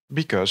quicker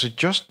because it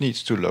just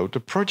needs to load the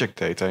project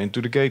data into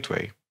the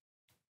gateway.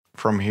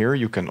 From here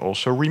you can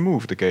also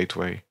remove the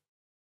gateway.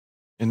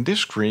 In this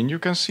screen you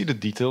can see the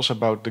details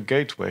about the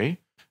gateway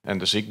and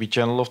the Zigbee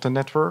channel of the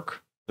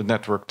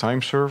network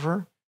time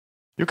server.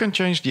 You can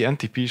change the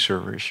NTP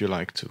server if you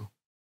like to.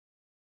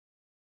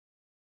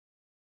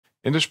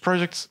 In this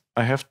project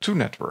I have 2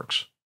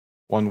 networks,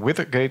 one with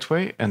a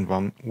gateway and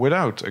one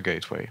without a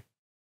gateway.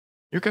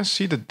 You can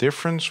see the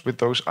difference with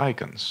those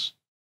icons.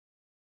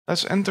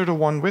 Let's enter the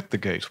one with the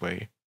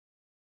gateway.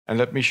 And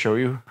let me show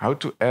you how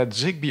to add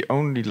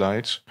Zigbee-only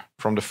lights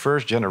from the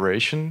first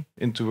generation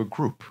into a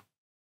group.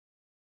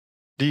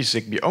 These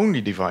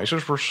Zigbee-only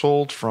devices were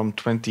sold from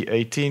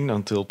 2018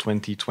 until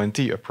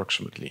 2020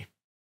 approximately.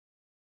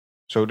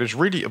 So this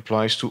really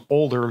applies to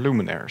older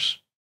luminaires.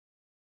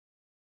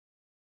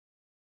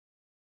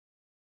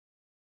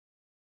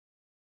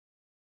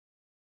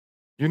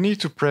 You need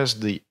to press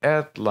the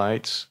Add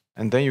Lights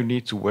and then you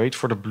need to wait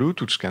for the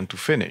Bluetooth scan to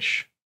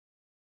finish.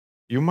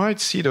 You might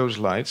see those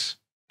lights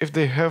if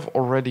they have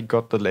already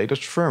got the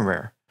latest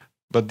firmware,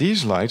 but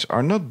these lights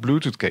are not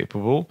Bluetooth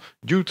capable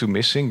due to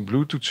missing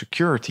Bluetooth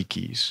security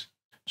keys.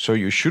 So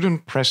you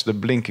shouldn't press the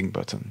blinking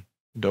button.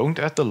 Don't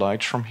add the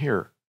lights from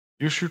here.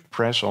 You should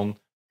press on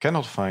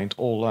Cannot find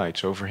all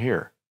lights over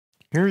here.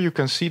 Here you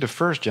can see the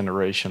first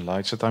generation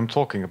lights that I'm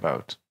talking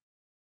about.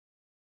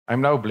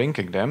 I'm now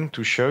blinking them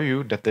to show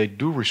you that they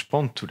do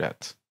respond to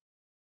that.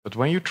 But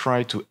when you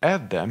try to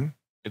add them,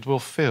 it will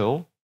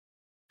fail.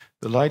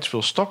 The lights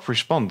will stop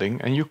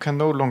responding and you can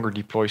no longer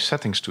deploy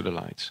settings to the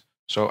lights.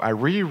 So I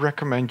really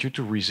recommend you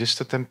to resist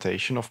the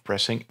temptation of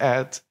pressing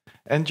Add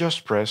and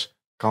just press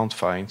Can't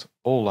find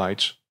all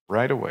lights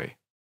right away.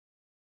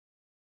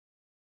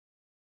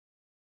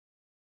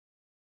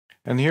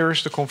 And here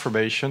is the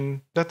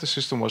confirmation that the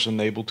system was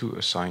unable to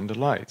assign the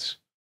lights.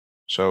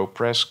 So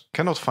press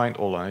Cannot find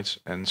all lights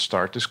and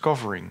start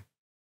discovering.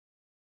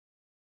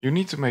 You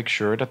need to make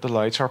sure that the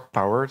lights are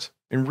powered,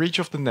 in reach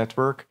of the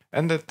network,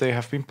 and that they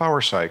have been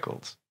power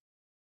cycled.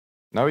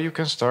 Now you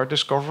can start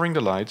discovering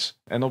the lights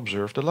and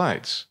observe the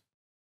lights.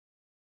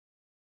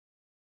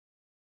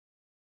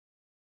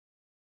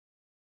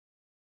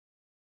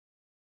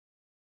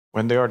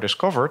 When they are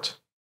discovered,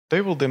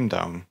 they will dim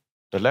down.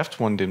 The left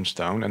one dims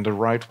down and the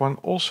right one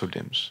also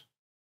dims.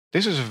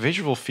 This is a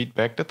visual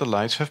feedback that the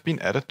lights have been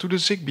added to the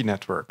Zigbee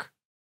network.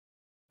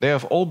 They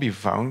have all been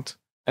found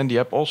And the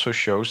app also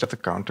shows that the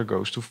counter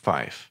goes to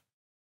 5.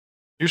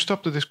 You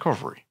stop the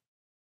discovery.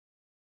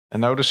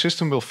 And now the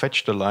system will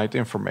fetch the light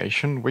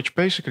information, which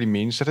basically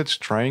means that it's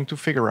trying to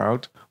figure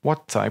out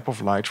what type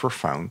of lights were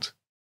found.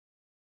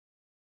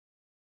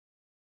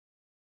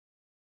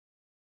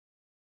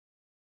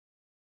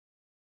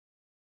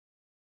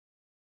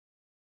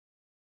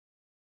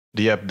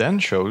 The app then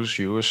shows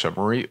you a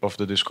summary of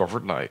the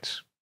discovered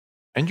lights.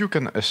 And you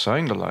can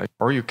assign the light,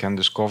 or you can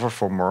discover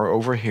for more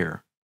over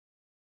here.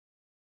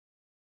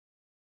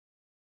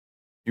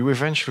 You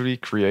eventually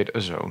create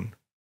a zone.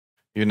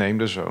 You name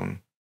the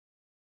zone.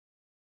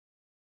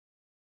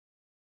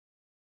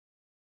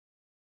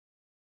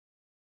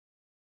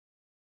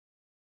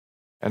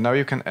 And now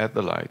you can add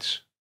the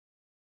lights.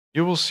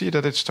 You will see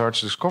that it starts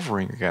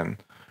discovering again,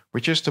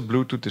 which is the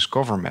Bluetooth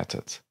discover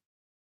method.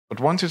 But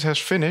once it has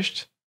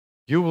finished,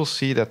 you will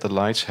see that the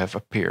lights have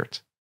appeared.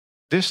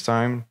 This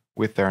time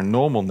with their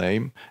normal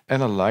name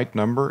and a light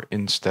number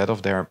instead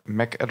of their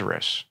MAC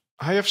address.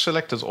 I have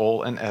selected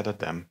all and added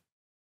them.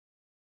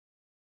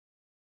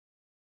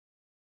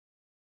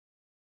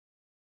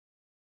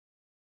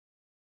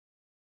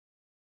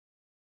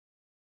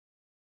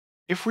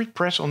 If we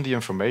press on the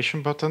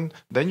information button,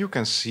 then you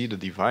can see the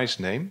device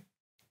name,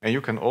 and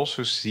you can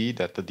also see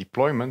that the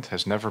deployment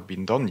has never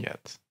been done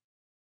yet,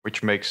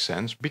 which makes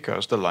sense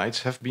because the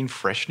lights have been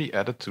freshly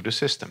added to the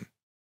system.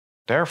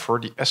 Therefore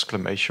the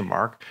exclamation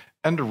mark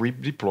and the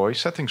redeploy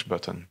settings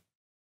button.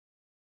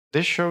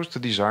 This shows the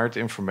desired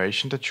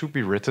information that should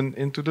be written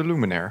into the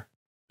luminaire.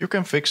 You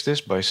can fix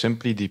this by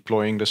simply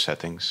deploying the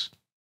settings.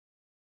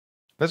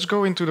 Let's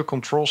go into the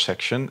control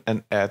section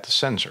and add the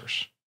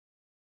sensors.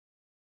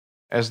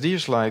 As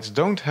these lights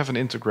don't have an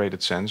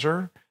integrated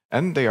sensor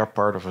and they are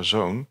part of a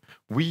zone,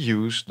 we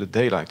use the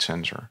daylight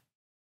sensor.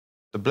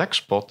 The black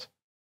spot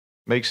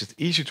makes it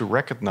easy to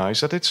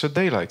recognize that it's a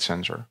daylight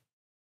sensor.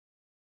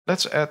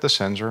 Let's add the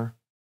sensor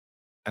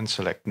and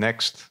select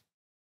Next.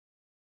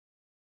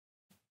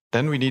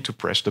 Then we need to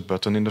press the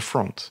button in the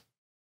front.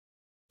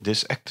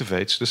 This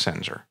activates the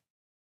sensor.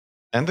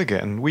 And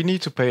again, we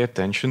need to pay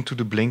attention to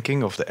the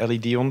blinking of the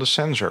LED on the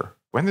sensor.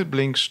 When it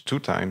blinks 2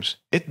 times,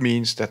 it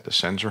means that the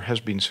sensor has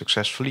been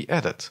successfully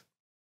added.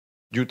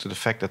 Due to the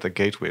fact that the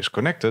gateway is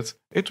connected,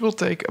 it will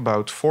take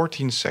about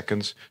 14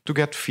 seconds to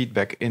get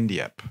feedback in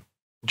the app.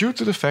 Due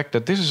to the fact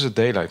that this is a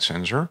daylight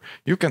sensor,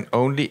 you can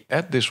only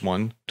add this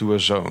one to a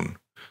zone.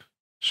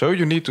 So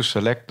you need to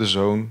select the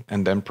zone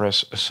and then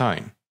press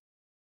Assign.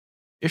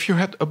 If you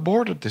had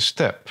aborted this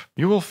step,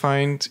 you will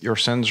find your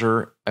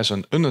sensor as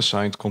an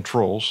unassigned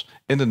controls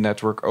in the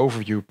network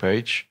overview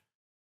page,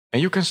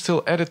 and you can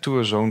still add it to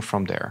a zone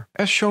from there.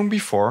 As shown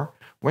before,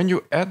 when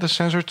you add the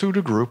sensor to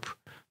the group,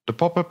 the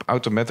pop-up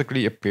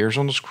automatically appears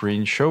on the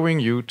screen showing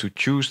you to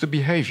choose the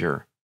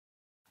behavior.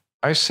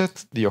 I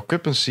set the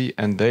occupancy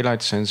and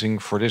daylight sensing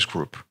for this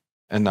group,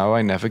 and now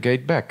I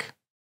navigate back.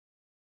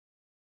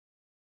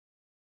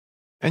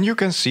 And you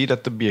can see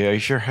that the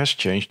behavior has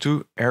changed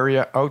to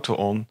area auto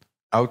on,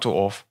 auto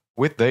off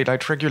with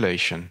daylight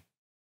regulation.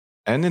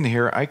 And in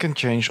here I can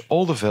change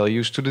all the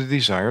values to the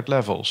desired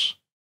levels.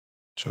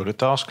 So the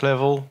task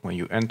level, when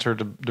you enter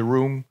the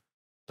room,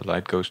 the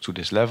light goes to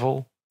this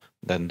level.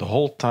 Then the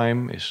hold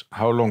time is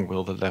how long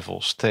will the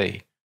level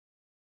stay,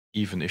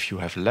 even if you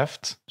have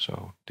left.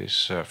 So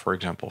this, for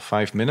example,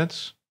 5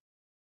 minutes.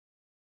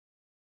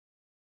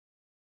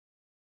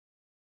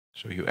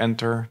 So you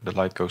enter, the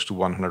light goes to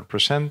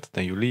 100%,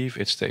 then you leave,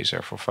 it stays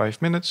there for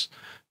 5 minutes.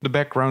 The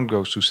background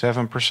goes to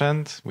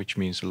 7%, which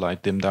means the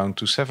light dimmed down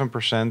to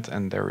 7%,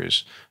 and there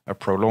is a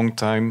prolonged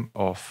time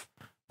of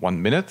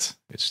 1 minute.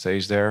 It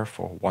stays there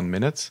for 1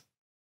 minute.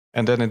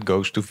 And then it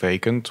goes to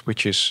vacant,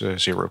 which is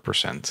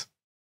 0%.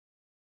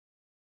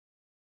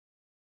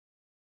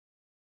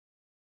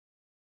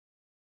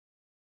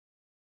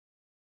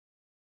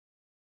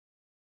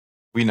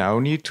 We now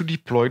need to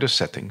deploy the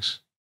settings.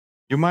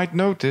 You might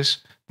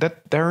notice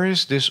that there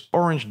is this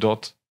orange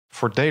dot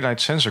for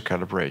daylight sensor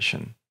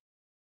calibration.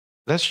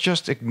 Let's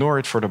just ignore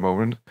it for the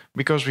moment,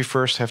 because we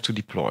first have to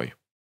deploy.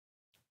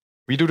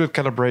 We do the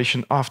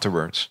calibration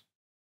afterwards.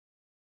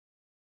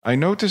 I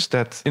noticed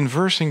that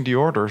inversing the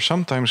order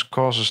sometimes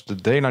causes the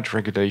daylight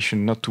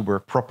regulation not to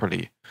work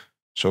properly.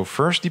 So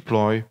first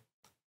deploy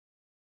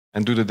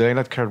and do the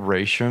daylight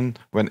calibration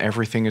when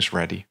everything is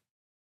ready.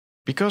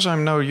 Because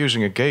I'm now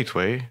using a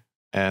gateway,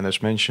 and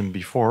as mentioned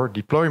before,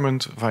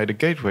 deployment via the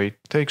gateway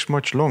takes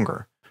much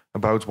longer,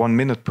 about 1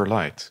 minute per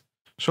light.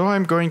 So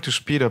I'm going to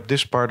speed up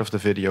this part of the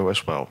video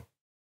as well.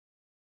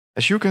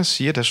 As you can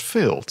see, it has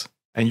failed,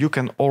 and you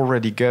can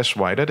already guess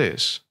why that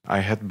is.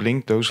 I had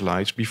blinked those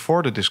lights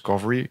before the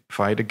discovery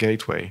via the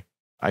gateway.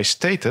 I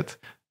stated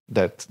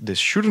that this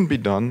shouldn't be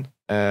done,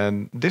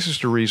 and this is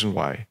the reason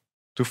why.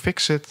 To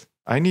fix it,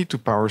 I need to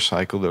power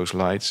cycle those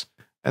lights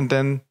and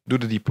then do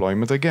the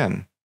deployment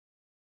again.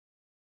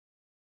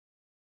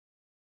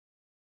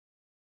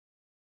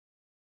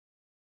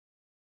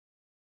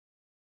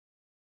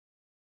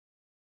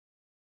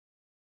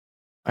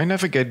 I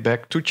navigate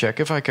back to check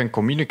if I can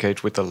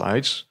communicate with the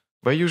lights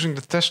by using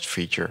the test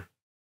feature.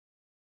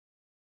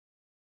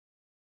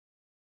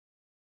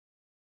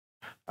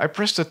 I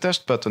press the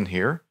test button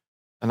here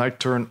and I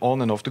turn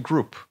on and off the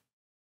group.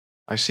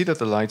 I see that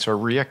the lights are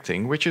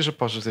reacting, which is a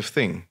positive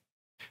thing.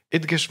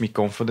 It gives me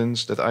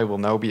confidence that I will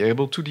now be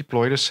able to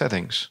deploy the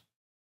settings.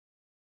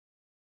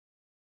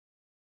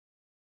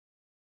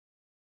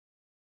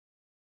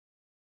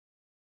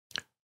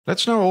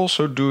 Let's now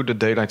also do the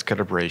daylight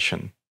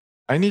calibration.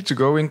 I need to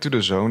go into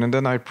the zone and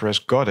then I press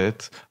Got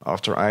it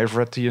after I have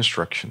read the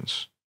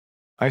instructions.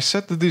 I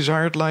set the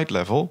desired light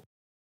level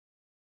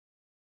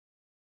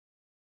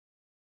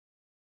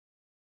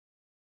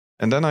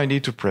and then I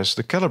need to press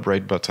the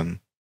Calibrate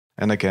button.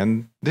 And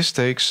again, this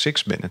takes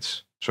 6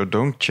 minutes, so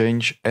don't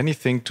change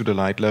anything to the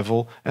light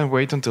level and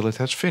wait until it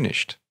has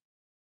finished.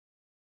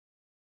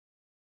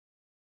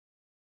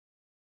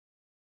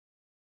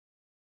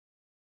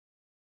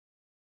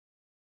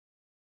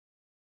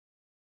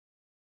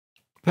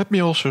 Let me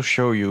also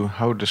show you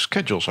how the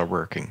schedules are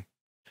working.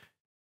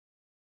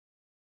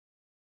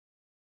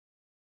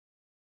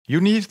 You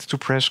need to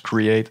press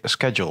Create a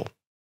schedule.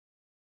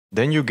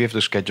 Then you give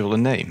the schedule a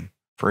name,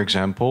 for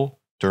example,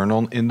 Turn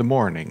on in the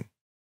morning.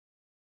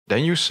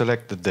 Then you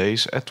select the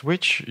days at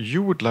which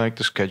you would like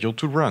the schedule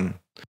to run.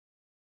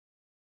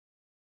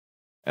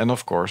 And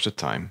of course the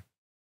time.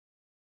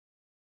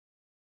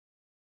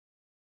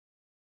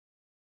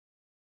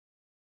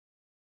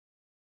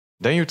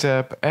 Then you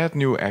tap Add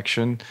New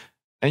Action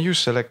and you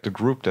select the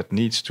group that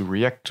needs to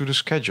react to the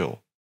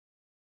schedule.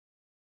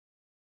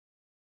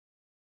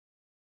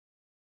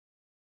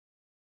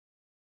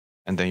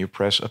 And then you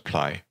press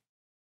Apply.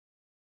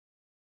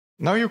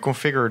 Now you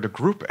configure the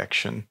group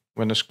action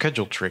when the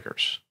schedule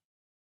triggers.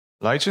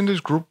 Lights in this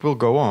group will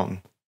go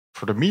on.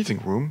 For the meeting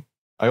room,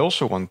 I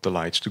also want the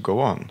lights to go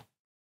on.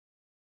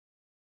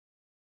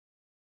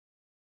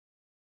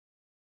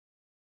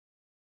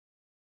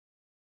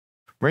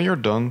 When you're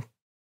done,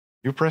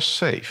 you press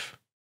Save.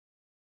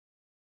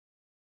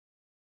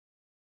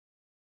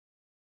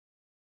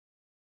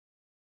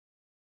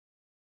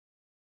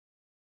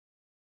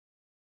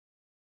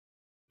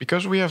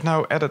 Because we have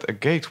now added a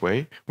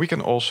gateway, we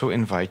can also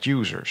invite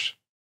users.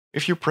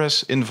 If you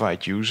press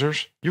Invite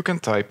Users, you can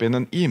type in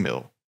an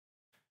email.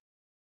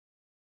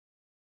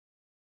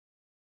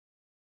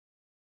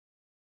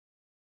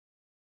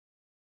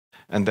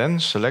 And then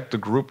select the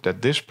group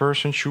that this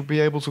person should be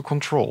able to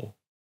control.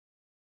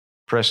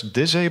 Press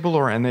Disable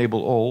or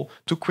Enable All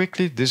to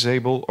quickly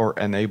disable or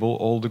enable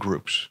all the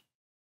groups.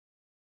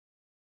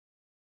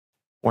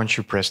 Once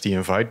you press the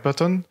Invite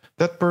button,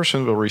 that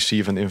person will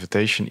receive an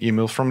invitation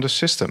email from the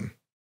system.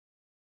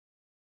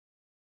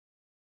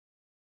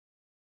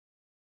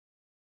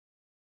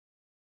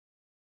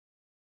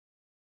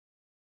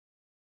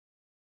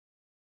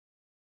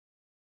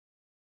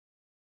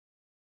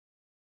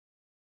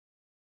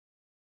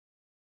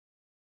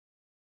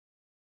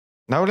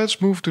 Now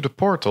let's move to the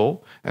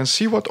portal and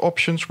see what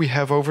options we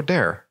have over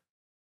there.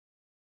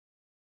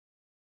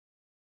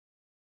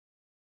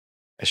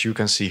 As you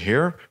can see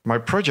here, my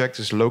project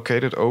is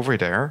located over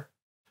there,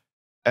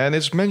 and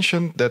it's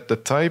mentioned that the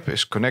type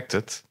is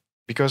connected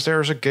because there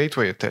is a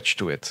gateway attached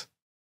to it.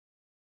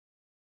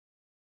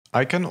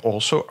 I can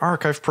also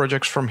archive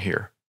projects from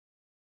here.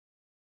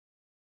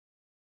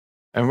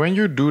 And when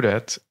you do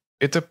that,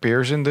 it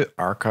appears in the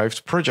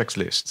archived projects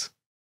list.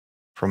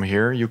 From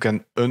here you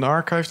can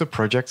unarchive the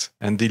project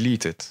and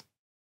delete it.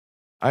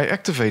 I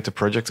activate the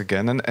project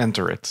again and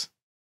enter it.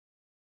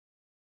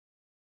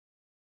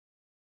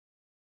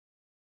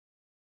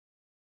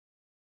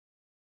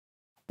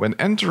 When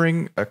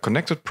entering a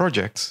connected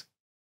project,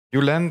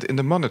 you land in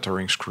the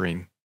monitoring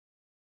screen.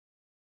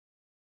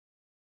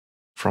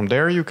 From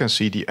there you can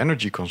see the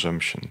energy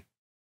consumption.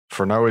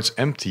 For now it's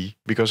empty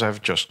because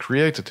I've just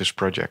created this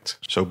project,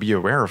 so be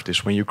aware of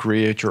this when you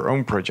create your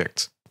own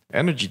project.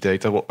 Energy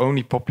data will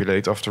only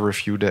populate after a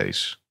few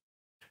days.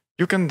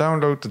 You can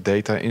download the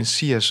data in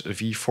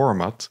CSV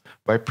format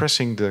by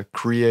pressing the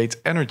Create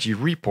Energy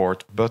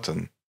Report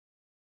button.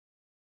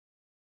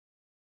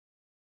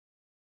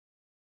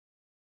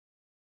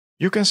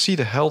 You can see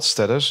the health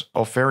status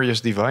of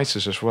various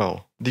devices as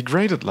well.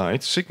 Degraded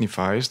light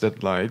signifies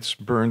that lights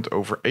burned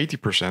over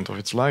 80% of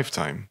its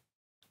lifetime.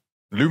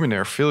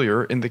 Luminaire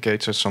failure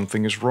indicates that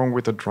something is wrong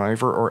with the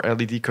driver or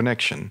LED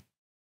connection.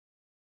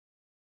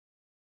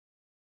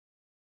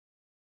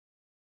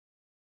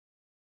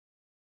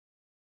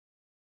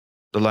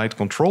 The light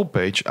control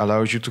page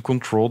allows you to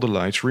control the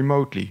lights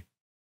remotely.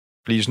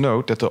 Please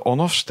note that the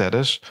on-off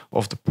status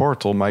of the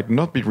portal might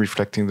not be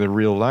reflecting the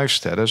real-life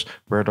status,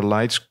 where the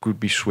lights could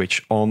be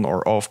switched on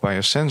or off by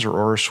a sensor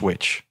or a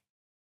switch.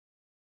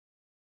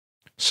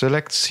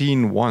 Select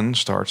Scene 1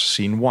 starts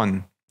Scene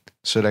 1.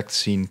 Select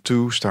Scene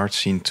 2 starts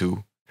Scene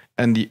 2.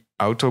 And the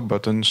Auto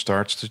button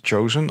starts the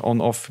chosen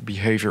on-off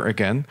behavior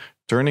again,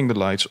 turning the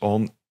lights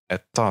on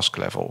at task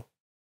level.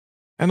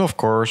 And of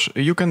course,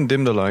 you can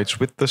dim the lights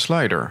with the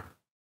slider.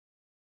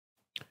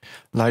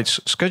 Lights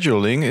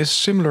scheduling is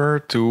similar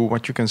to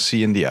what you can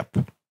see in the app.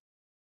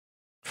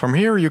 From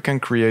here you can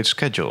create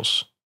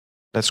schedules.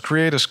 Let's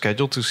create a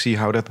schedule to see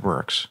how that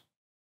works.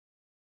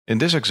 In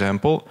this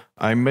example,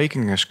 I'm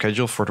making a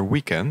schedule for the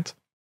weekend,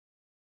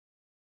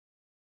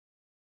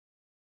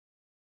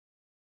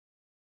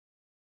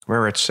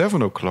 where at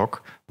 7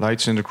 o'clock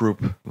lights in the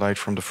group Light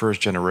from the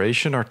first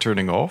generation are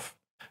turning off,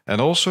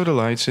 and also the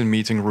lights in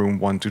meeting room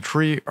 1 to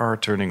 3 are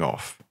turning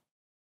off.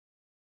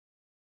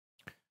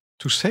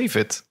 To save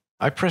it,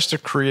 I press the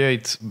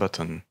Create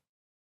button.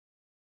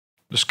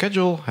 The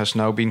schedule has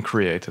now been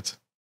created.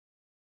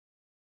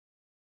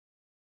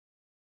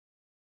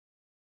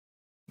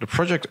 The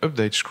project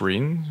update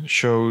screen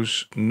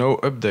shows no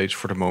updates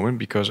for the moment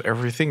because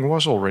everything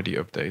was already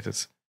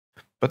updated.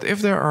 But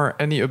if there are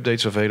any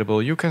updates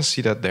available, you can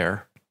see that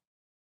there.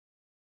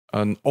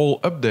 An All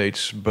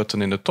Updates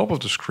button in the top of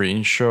the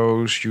screen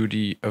shows you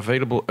the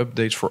available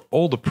updates for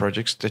all the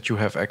projects that you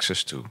have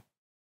access to.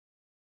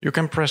 You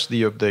can press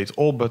the Update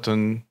All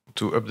button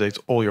to update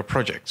all your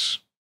projects.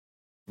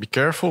 Be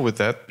careful with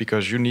that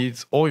because you need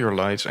all your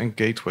lights and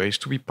gateways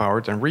to be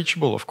powered and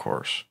reachable, of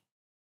course.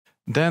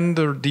 Then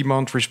the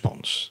demand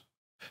response.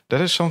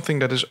 That is something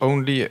that is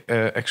only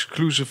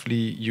exclusively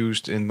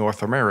used in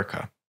North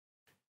America.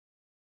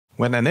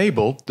 When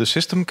enabled, the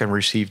system can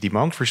receive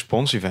demand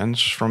response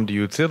events from the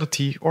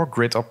utility or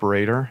grid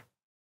operator,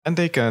 and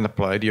they can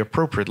apply the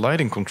appropriate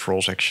lighting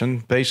controls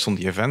action based on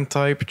the event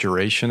type,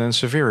 duration, and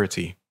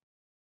severity.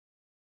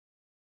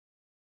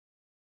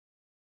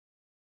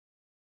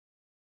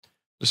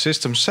 The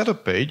system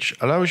setup page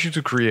allows you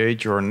to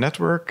create your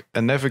network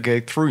and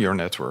navigate through your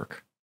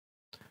network.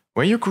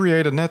 When you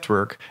create a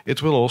network,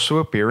 it will also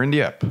appear in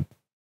the app.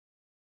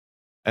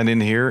 And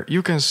in here,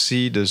 you can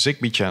see the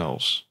Zigbee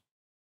channels.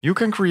 You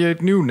can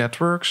create new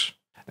networks,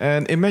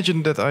 and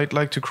imagine that I'd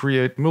like to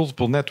create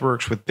multiple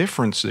networks with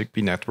different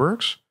Zigbee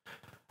networks.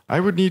 I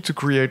would need to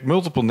create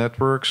multiple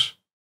networks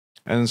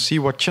and see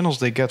what channels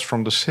they get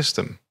from the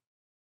system.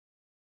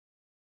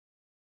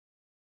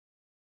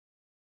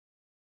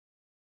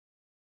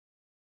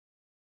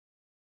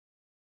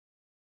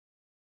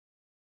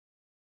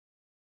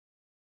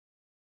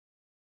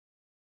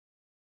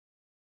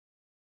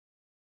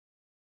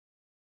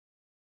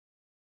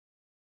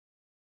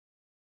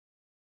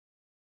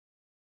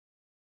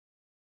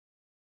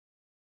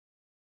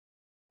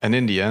 And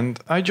in the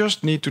end, I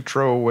just need to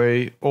throw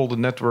away all the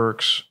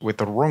networks with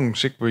the wrong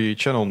Zigbee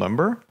channel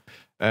number.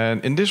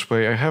 And in this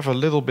way, I have a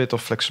little bit of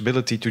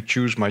flexibility to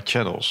choose my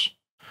channels.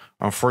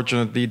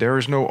 Unfortunately, there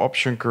is no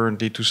option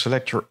currently to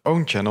select your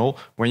own channel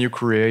when you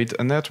create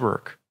a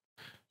network.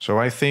 So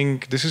I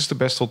think this is the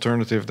best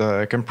alternative that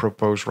I can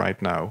propose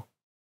right now.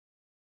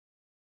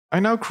 I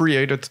now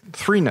created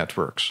 3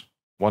 networks,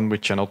 one with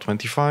channel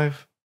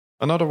 25,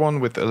 another one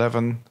with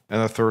 11,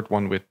 and a third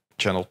one with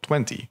channel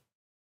 20.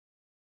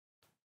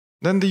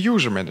 Then the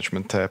User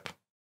Management tab.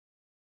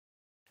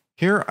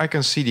 Here I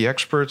can see the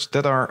experts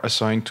that are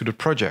assigned to the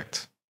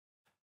project.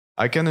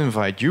 I can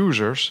invite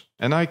users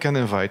and I can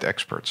invite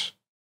experts.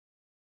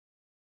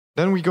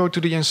 Then we go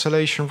to the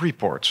installation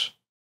reports.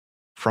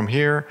 From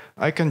here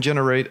I can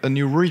generate a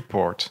new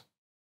report.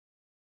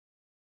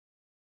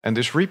 And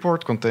this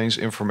report contains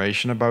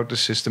information about the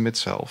system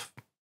itself.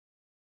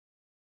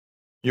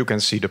 You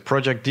can see the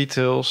project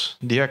details,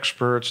 the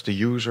experts, the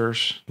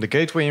users, the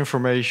gateway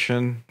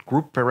information,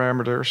 group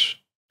parameters,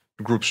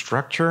 group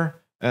structure,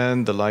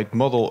 and the light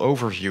model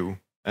overview.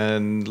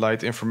 And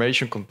light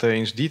information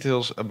contains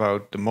details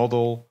about the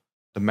model,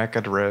 the MAC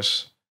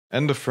address,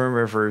 and the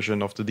firmware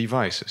version of the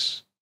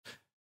devices.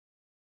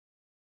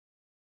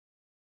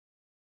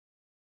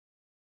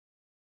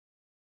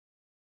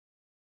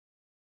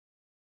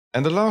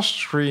 And the last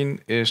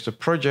screen is the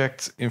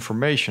project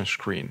information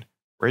screen,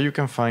 where you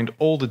can find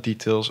all the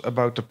details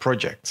about the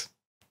project,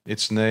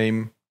 its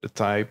name, the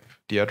type,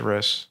 the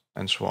address,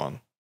 and so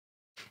on.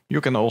 You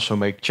can also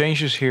make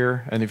changes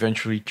here and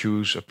eventually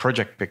choose a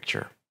project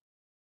picture.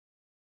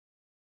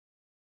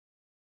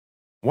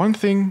 One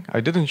thing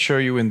I didn't show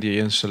you in the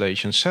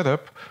installation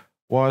setup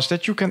was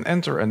that you can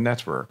enter a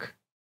network.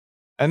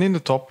 And in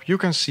the top you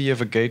can see if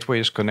a gateway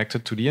is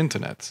connected to the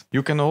internet.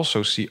 You can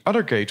also see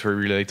other gateway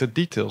related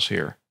details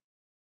here.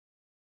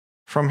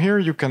 From here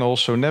you can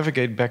also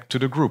navigate back to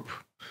the group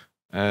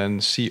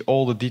and see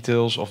all the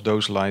details of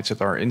those lights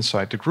that are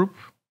inside the group.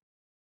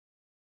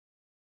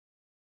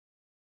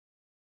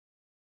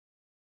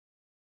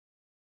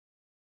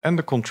 And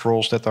the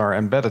controls that are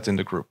embedded in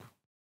the group.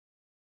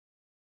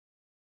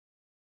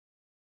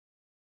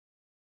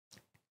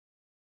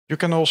 You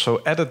can also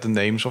edit the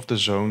names of the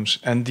zones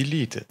and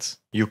delete it.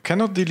 You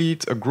cannot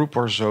delete a group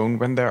or zone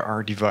when there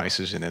are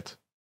devices in it.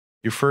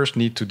 You first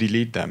need to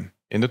delete them.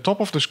 In the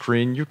top of the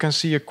screen you can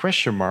see a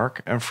question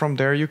mark, and from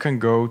there you can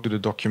go to the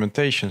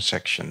documentation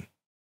section.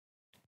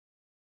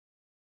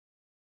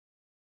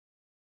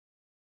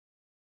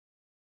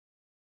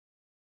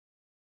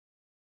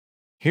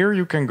 Here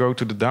you can go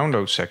to the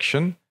download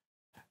section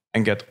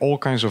and get all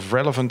kinds of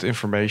relevant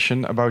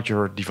information about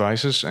your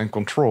devices and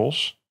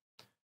controls.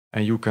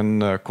 And you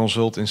can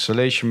consult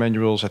installation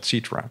manuals,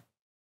 etc.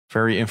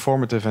 Very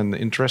informative and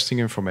interesting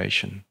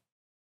information.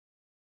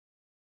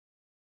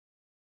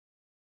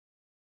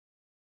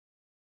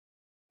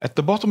 At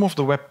the bottom of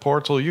the web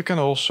portal you can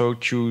also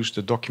choose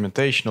the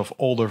documentation of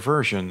older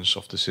versions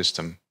of the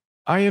system.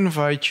 I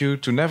invite you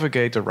to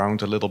navigate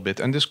around a little bit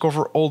and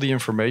discover all the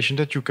information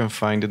that you can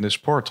find in this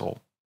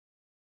portal.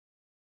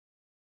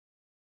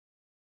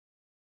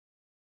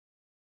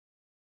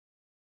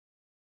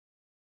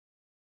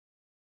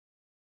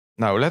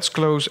 Now let's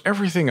close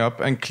everything up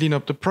and clean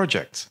up the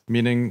project,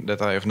 meaning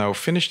that I have now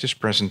finished this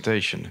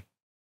presentation.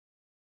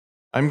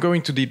 I'm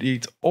going to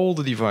delete all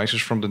the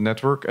devices from the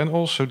network and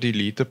also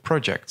delete the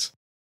project.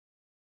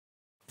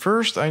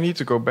 First, I need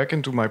to go back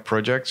into my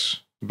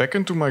projects, back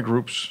into my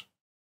groups,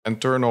 and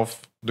turn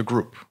off the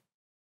group.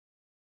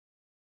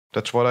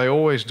 That's what I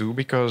always do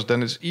because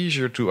then it's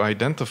easier to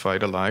identify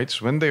the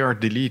lights when they are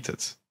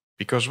deleted.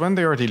 Because when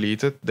they are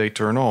deleted, they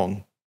turn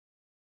on.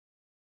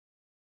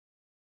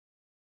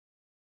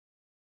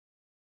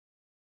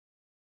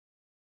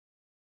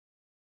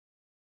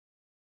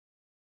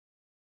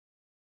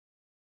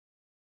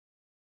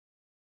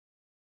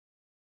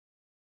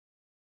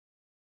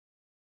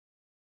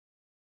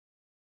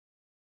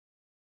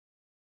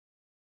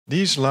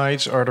 These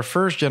lights are the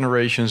first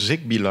generation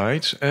Zigbee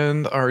lights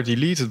and are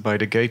deleted by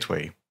the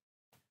gateway.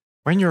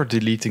 When you're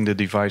deleting the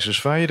devices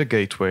via the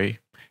gateway,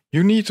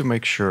 you need to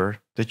make sure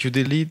that you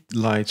delete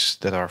lights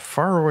that are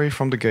far away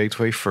from the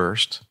gateway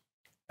first,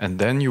 and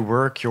then you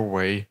work your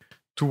way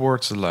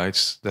towards the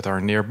lights that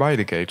are nearby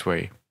the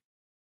gateway.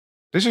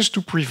 This is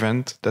to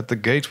prevent that the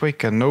gateway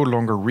can no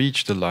longer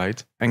reach the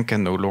light and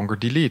can no longer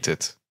delete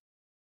it.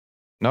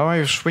 Now I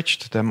have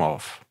switched them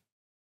off.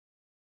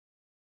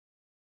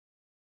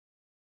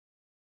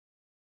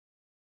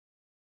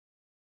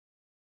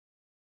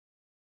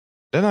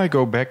 Then I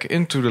go back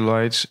into the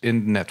lights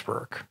in the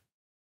network.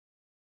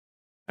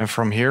 And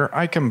from here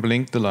I can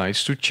blink the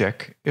lights to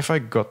check if I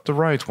got the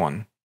right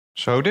one.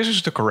 So this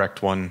is the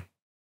correct one.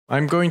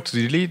 I'm going to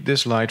delete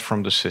this light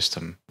from the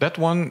system. That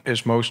one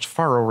is most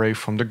far away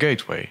from the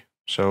gateway,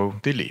 so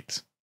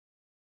delete.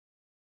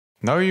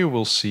 Now you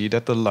will see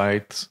that the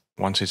light,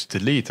 once it's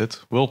deleted,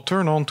 will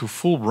turn on to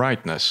full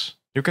brightness.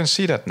 You can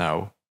see that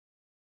now.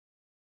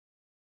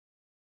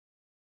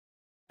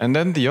 And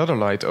then the other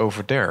light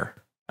over there.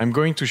 I'm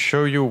going to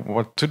show you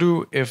what to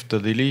do if the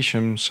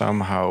deletion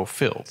somehow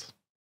failed.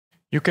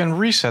 You can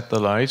reset the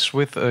lights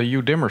with a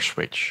U-dimmer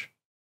switch.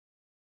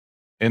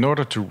 In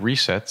order to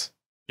reset,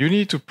 you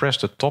need to press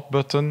the top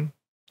button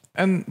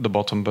and the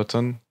bottom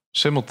button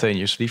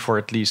simultaneously for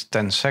at least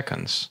 10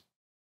 seconds.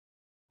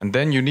 And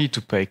then you need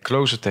to pay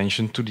close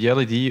attention to the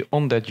LED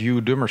on that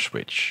U-dimmer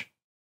switch.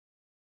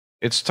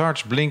 It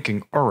starts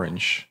blinking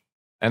orange,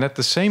 and at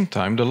the same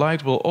time the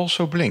light will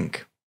also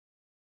blink.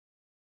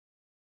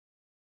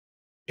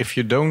 If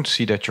you don't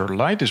see that your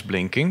light is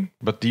blinking,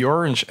 but the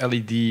orange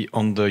LED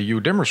on the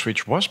U-dimmer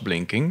switch was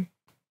blinking,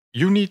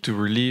 you need to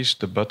release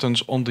the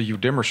buttons on the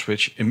U-dimmer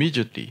switch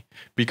immediately,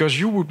 because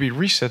you would be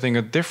resetting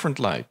a different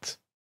light.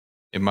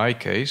 In my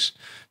case,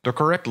 the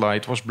correct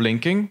light was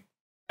blinking,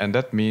 and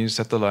that means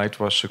that the light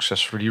was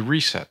successfully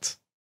reset.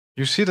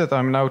 You see that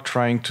I'm now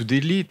trying to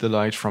delete the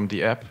light from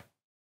the app,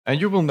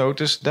 and you will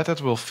notice that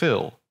it will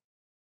fail,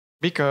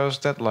 because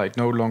that light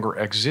no longer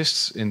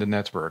exists in the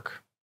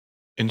network.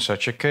 In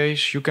such a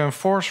case, you can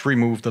force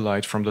remove the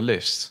light from the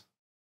list.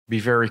 Be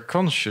very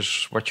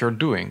conscious what you're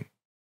doing,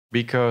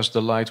 because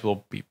the light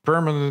will be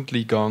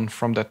permanently gone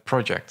from that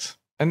project.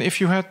 And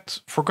if you had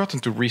forgotten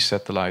to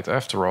reset the light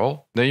after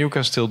all, then you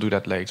can still do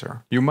that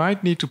later. You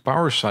might need to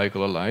power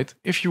cycle a light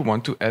if you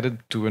want to add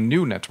it to a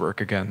new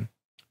network again.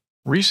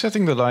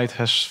 Resetting the light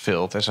has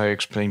failed, as I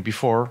explained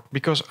before,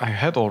 because I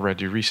had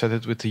already reset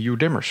it with the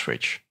U-dimmer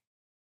switch.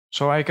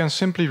 So I can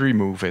simply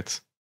remove it.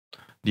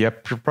 The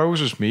app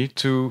proposes me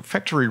to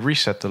factory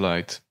reset the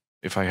light,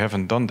 if I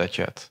haven't done that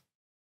yet.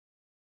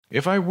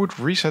 If I would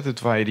reset it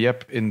via the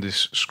app in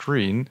this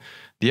screen,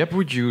 the app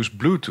would use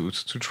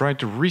Bluetooth to try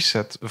to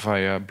reset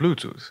via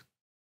Bluetooth.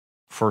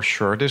 For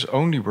sure, this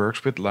only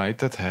works with lights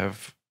that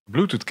have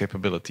Bluetooth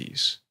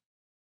capabilities.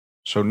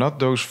 So not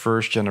those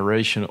first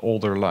generation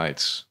older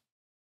lights.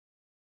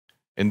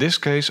 In this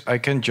case, I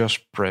can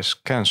just press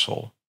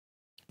cancel.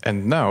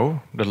 And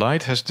now the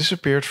light has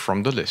disappeared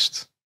from the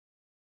list.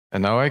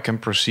 And now I can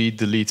proceed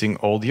deleting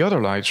all the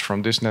other lights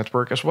from this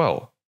network as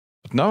well.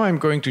 But now I'm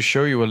going to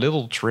show you a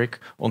little trick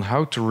on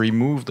how to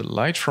remove the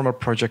lights from a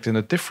project in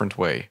a different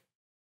way.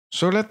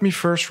 So let me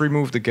first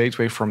remove the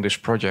gateway from this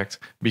project,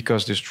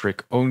 because this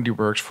trick only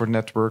works for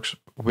networks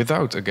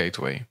without a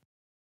gateway.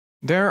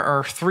 There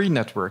are 3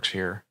 networks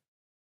here.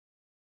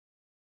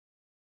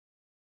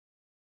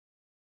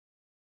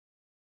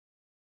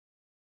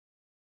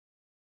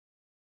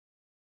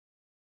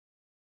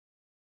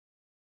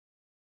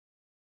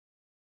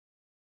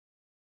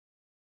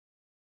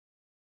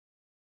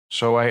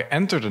 So I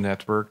enter the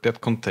network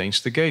that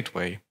contains the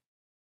gateway.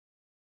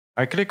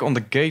 I click on the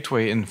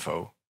gateway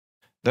info.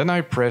 Then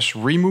I press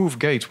Remove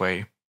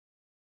Gateway.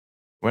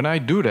 When I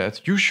do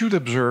that, you should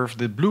observe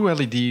the blue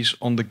LEDs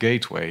on the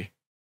gateway.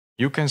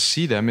 You can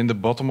see them in the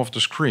bottom of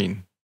the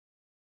screen.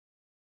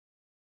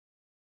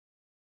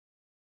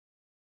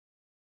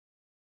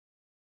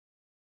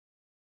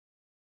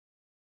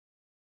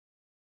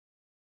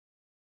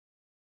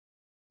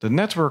 the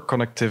network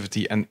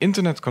connectivity and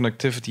internet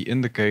connectivity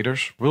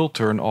indicators will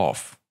turn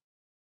off.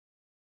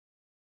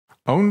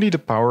 Only the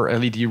power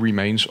LED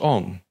remains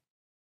on.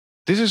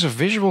 This is a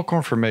visual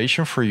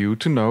confirmation for you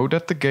to know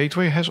that the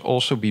gateway has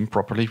also been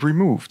properly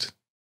removed.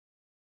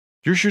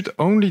 You should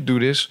only do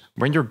this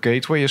when your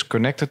gateway is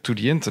connected to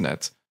the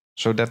internet,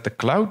 so that the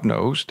cloud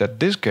knows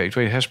that this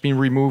gateway has been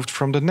removed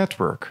from the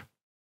network.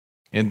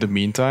 In the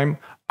meantime,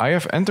 I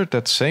have entered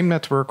that same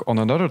network on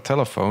another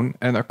telephone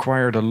and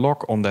acquired a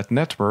lock on that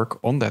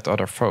network on that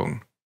other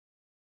phone.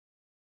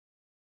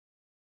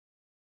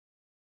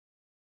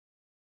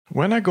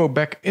 When I go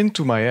back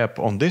into my app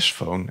on this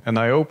phone and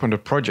I open the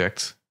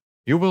project,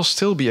 you will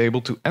still be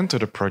able to enter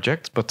the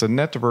project, but the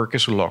network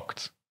is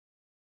locked.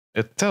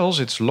 It tells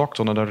it's locked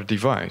on another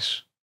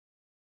device.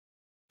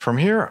 From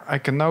here, I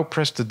can now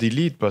press the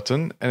delete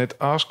button and it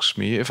asks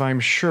me if I'm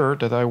sure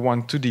that I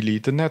want to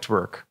delete the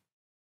network.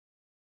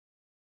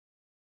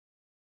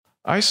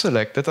 I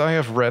select that I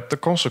have read the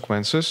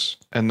consequences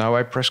and now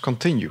I press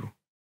continue.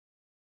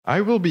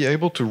 I will be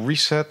able to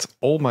reset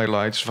all my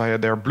lights via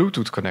their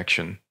Bluetooth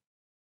connection.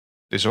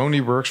 This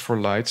only works for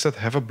lights that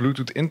have a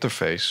Bluetooth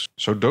interface,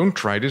 so don't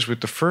try this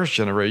with the first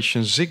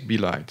generation Zigbee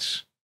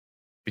lights,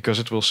 because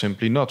it will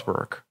simply not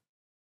work.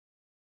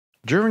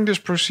 During this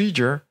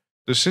procedure,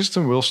 the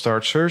system will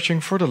start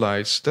searching for the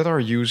lights that are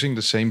using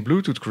the same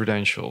Bluetooth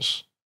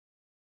credentials.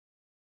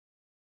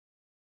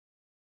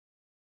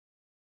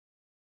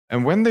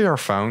 And when they are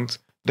found,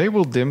 they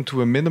will dim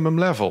to a minimum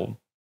level.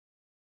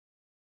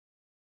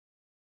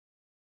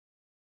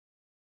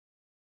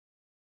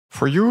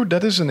 For you,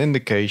 that is an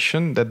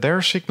indication that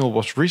their signal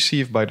was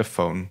received by the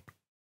phone.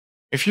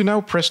 If you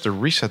now press the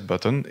reset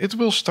button, it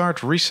will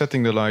start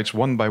resetting the lights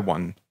one by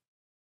one.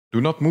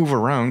 Do not move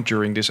around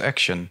during this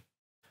action.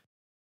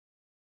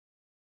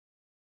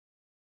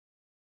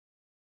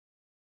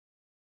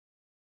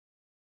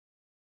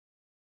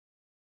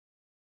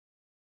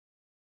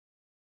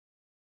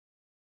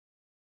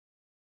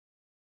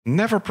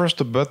 Never press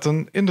the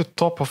button in the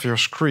top of your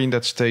screen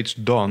that states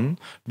Done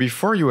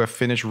before you have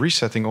finished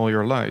resetting all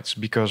your lights,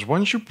 because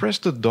once you press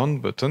the Done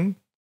button,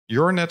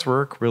 your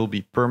network will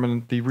be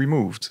permanently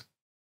removed.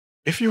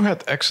 If you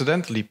had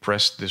accidentally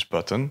pressed this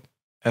button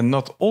and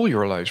not all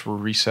your lights were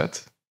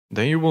reset,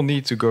 then you will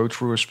need to go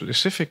through a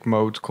specific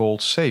mode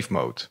called Save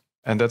Mode,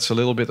 and that's a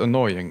little bit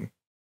annoying.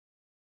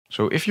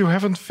 So if you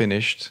haven't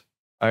finished,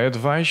 I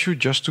advise you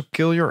just to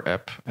kill your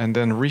app and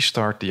then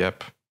restart the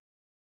app.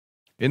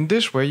 In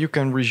this way you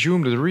can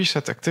resume the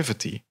reset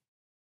activity.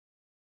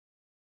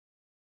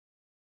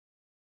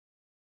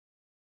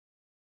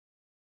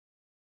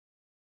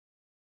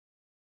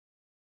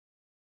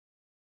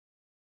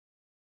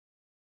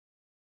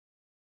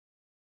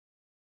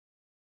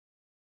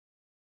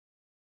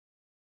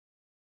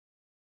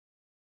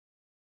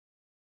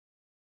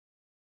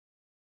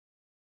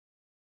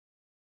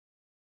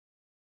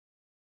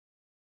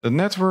 The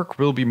network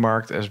will be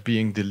marked as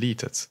being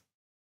deleted.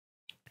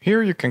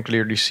 Here you can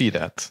clearly see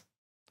that.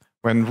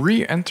 When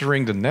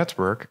re-entering the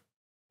network,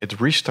 it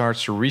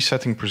restarts the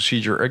resetting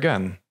procedure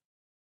again.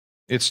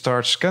 It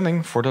starts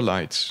scanning for the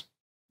lights,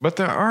 but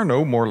there are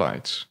no more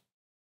lights.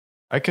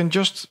 I can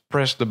just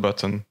press the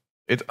button.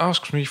 It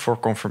asks me for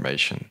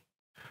confirmation.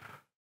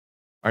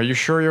 Are you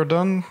sure you're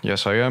done?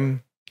 Yes, I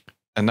am.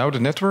 And now the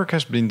network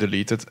has been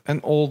deleted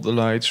and all the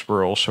lights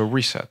were also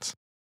reset.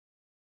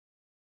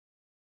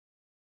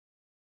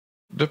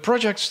 The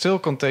project still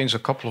contains a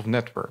couple of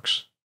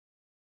networks,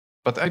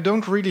 but I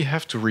don't really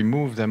have to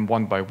remove them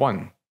one by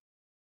one,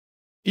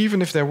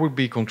 even if there would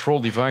be control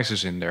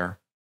devices in there.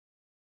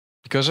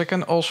 Because I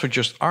can also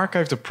just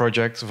archive the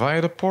project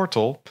via the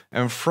portal,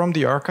 and from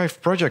the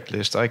archive project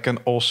list I can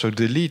also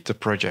delete the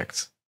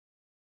project.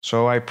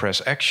 So I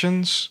press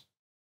Actions,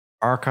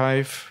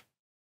 Archive,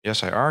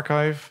 yes I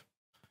archive,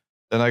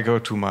 then I go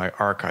to my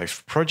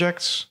archived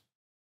projects,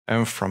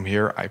 and from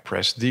here I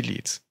press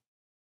Delete.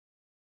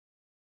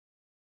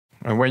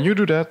 And when you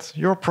do that,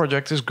 your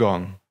project is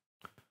gone.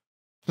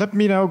 Let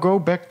me now go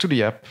back to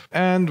the app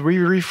and we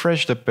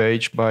refresh the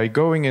page by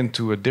going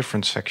into a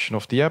different section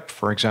of the app,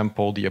 for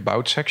example the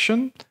About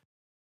section,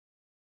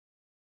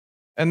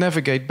 and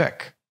navigate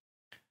back.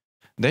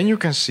 Then you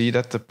can see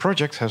that the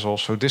project has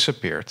also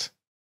disappeared.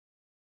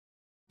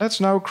 Let's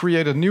now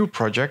create a new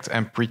project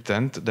and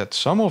pretend that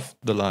some of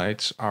the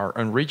lights are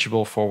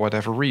unreachable for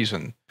whatever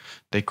reason.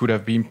 They could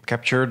have been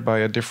captured by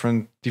a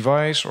different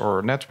device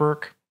or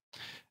network,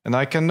 and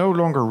I can no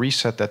longer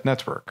reset that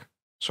network.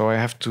 So I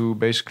have to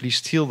basically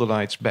steal the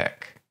lights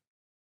back.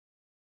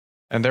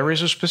 And there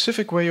is a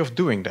specific way of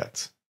doing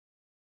that.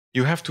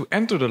 You have to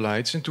enter the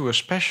lights into a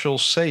special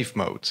save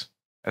mode,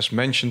 as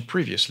mentioned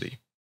previously.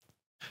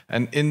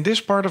 And in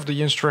this part of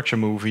the instruction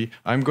movie,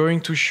 I'm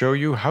going to show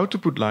you how to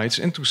put lights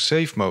into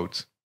save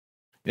mode.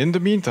 In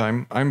the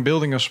meantime, I'm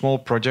building a small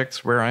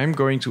project where I'm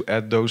going to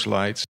add those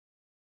lights.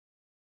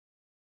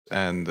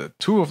 And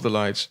two of the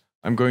lights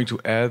I'm going to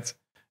add,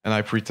 and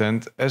I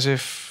pretend as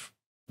if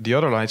the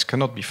other lights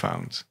cannot be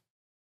found.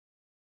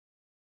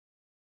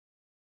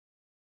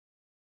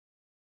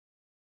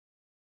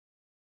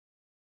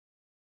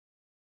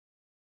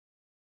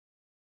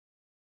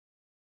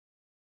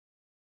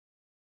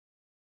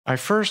 I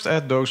first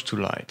add those two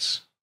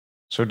lights.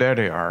 So there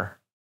they are.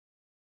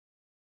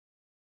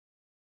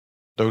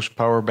 Those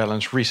power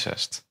balance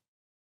recessed.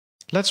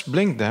 Let's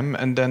blink them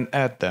and then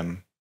add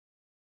them.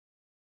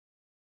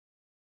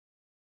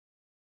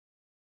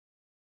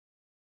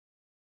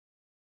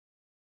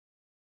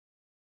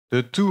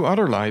 The two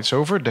other lights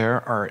over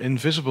there are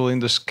invisible in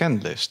the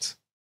scan list,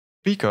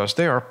 because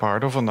they are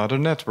part of another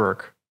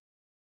network.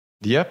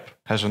 The app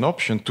has an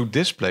option to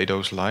display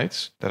those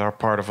lights that are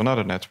part of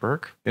another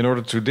network. In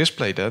order to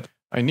display that,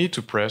 I need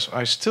to press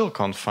I still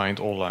can't find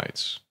all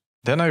lights.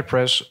 Then I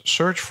press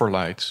Search for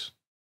lights.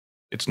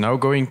 It's now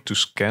going to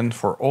scan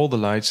for all the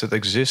lights that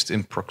exist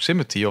in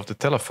proximity of the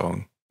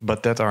telephone,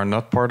 but that are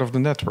not part of the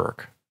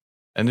network.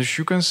 And as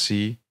you can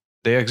see,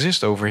 they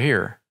exist over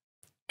here.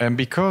 And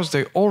because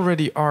they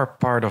already are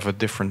part of a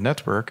different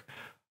network,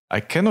 I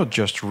cannot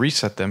just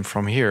reset them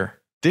from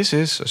here. This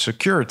is a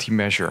security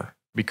measure,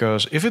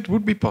 because if it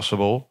would be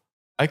possible,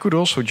 I could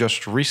also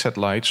just reset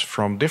lights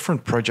from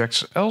different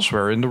projects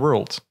elsewhere in the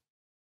world.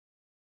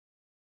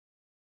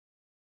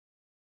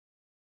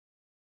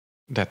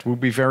 That would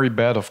be very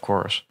bad, of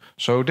course,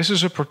 so this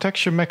is a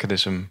protection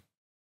mechanism.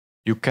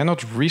 You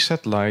cannot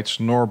reset lights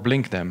nor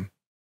blink them.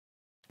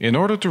 In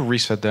order to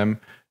reset them,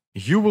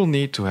 you will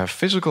need to have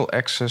physical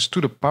access to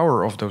the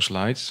power of those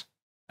lights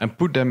and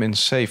put them in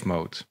safe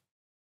mode.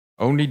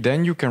 Only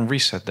then you can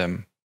reset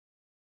them.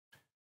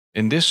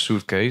 In this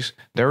suitcase,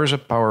 there is a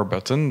power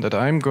button that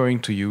I'm going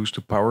to use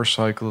to power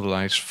cycle the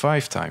lights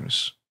 5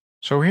 times.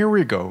 So here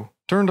we go.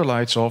 Turn the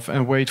lights off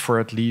and wait for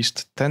at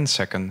least 10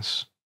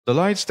 seconds. The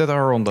lights that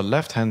are on the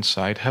left-hand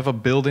side have a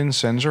built-in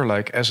sensor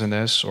like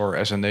SNS or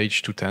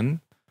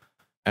SNH210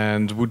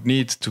 and would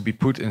need to be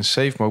put in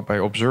safe mode by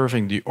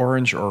observing the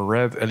orange or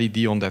red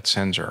LED on that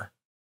sensor.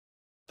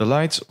 The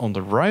lights on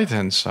the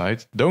right-hand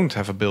side don't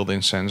have a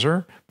built-in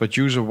sensor but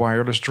use a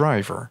wireless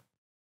driver.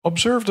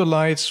 Observe the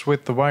lights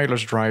with the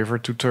wireless driver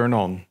to turn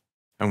on.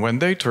 And when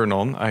they turn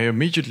on, I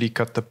immediately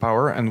cut the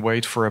power and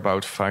wait for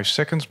about 5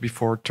 seconds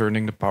before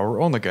turning the power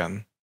on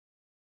again.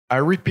 I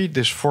repeat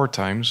this 4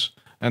 times,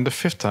 and the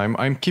 5th time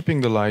I'm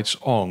keeping the lights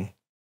on.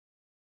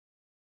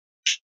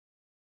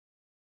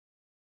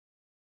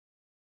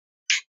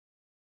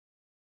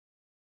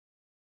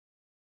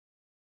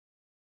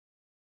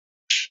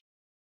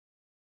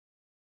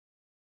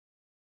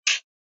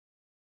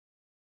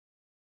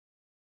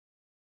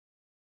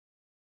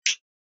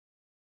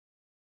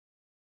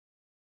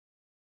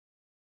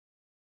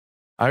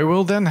 I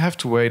will then have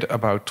to wait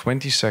about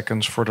 20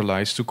 seconds for the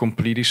lights to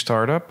completely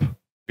start up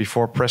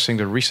before pressing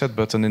the reset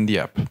button in the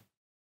app.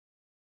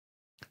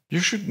 You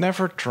should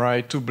never try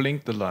to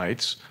blink the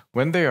lights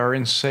when they are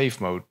in safe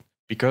mode,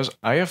 because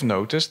I have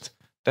noticed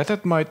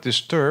that might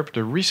disturb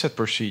the reset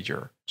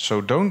procedure.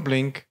 So don't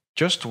blink,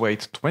 just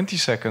wait 20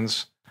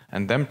 seconds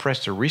and then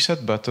press the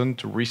reset button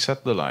to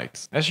reset the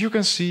light. As you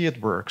can see,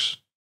 it works.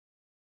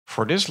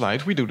 For this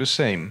light we do the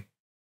same.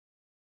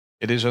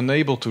 It is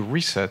unable to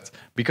reset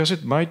because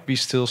it might be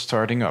still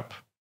starting up.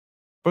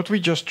 But we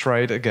just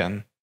try it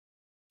again.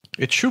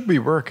 It should be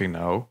working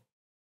now.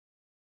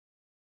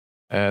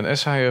 And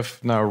as I have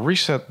now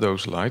reset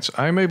those lights,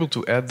 I'm able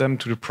to add them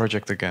to the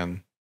project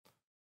again.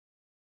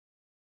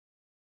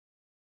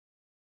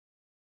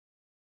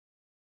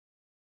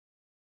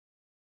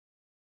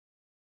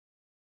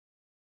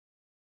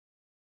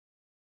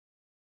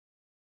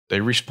 They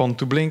respond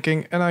to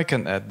blinking and I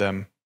can add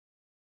them.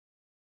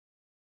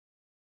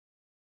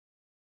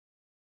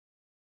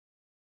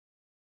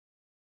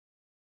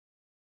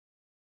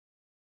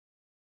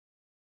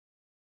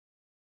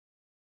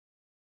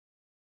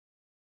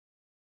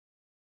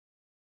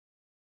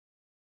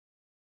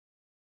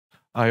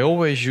 I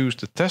always use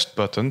the test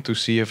button to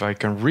see if I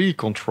can really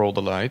control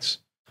the lights,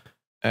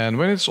 and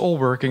when it's all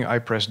working I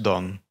press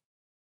done.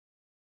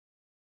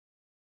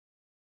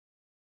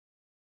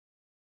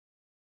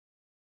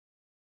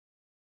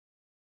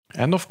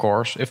 And of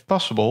course, if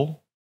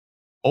possible,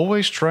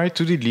 always try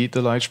to delete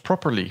the lights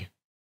properly.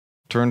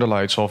 Turn the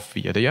lights off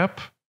via the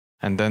app,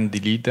 and then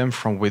delete them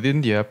from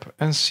within the app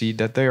and see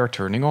that they are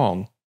turning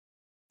on.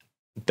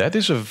 That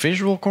is a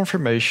visual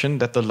confirmation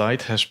that the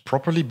light has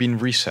properly been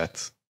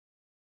reset.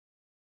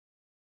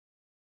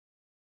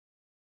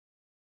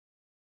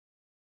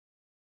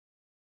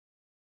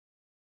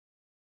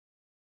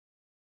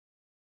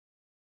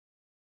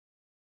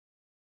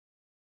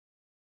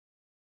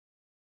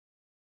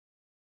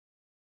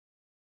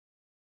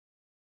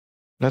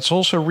 Let's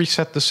also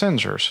reset the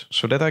sensors,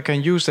 so that I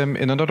can use them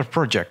in another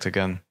project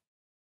again.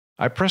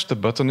 I press the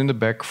button in the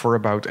back for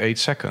about 8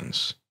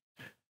 seconds.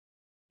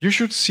 You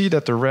should see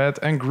that the red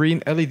and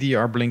green LED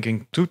are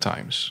blinking 2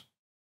 times.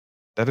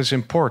 That is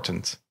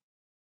important.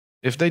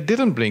 If they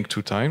didn't blink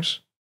 2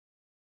 times,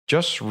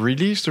 just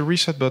release the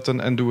reset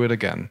button and do it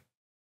again.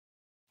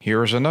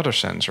 Here is another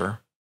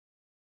sensor.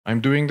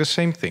 I'm doing the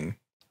same thing.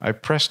 I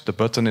pressed the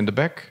button in the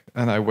back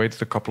and I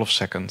waited a couple of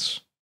seconds.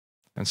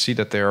 And see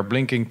that they are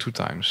blinking 2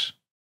 times.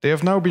 They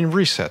have now been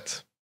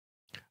reset.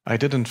 I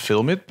didn't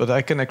film it, but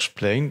I can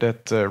explain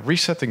that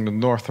resetting the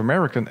North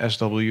American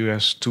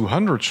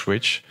SWS200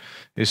 switch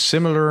is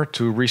similar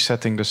to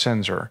resetting the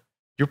sensor.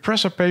 You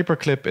press a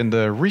paperclip in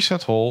the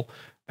reset hole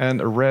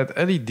and a red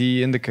LED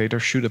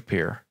indicator should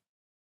appear.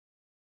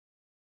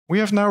 We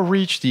have now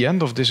reached the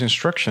end of this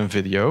instruction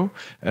video,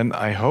 and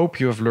I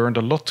hope you have learned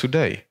a lot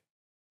today.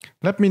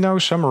 Let me now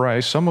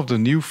summarize some of the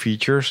new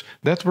features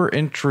that were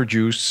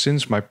introduced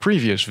since my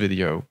previous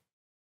video.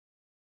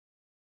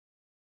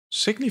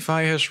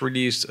 Signify has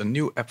released a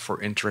new app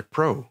for Interact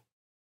Pro.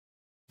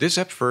 This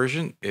app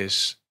version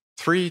is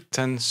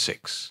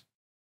 3.10.6.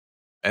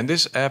 And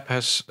this app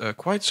has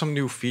quite some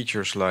new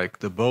features like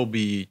the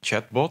Bulbi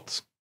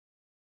chatbot.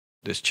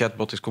 This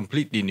chatbot is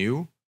completely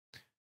new.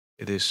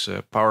 It is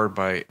powered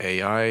by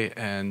AI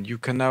and you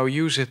can now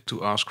use it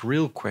to ask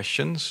real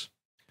questions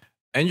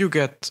and you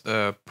get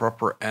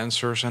proper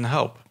answers and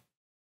help.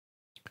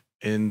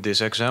 In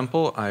this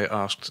example, I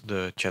asked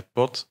the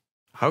chatbot,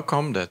 how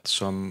come that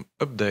some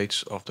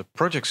updates of the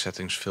project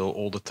settings fail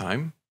all the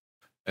time?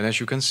 And as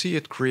you can see,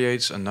 it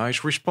creates a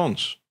nice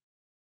response.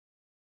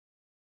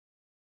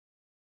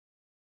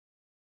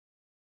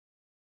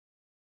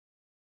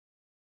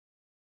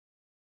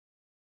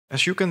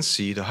 As you can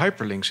see, the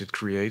hyperlinks it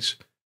creates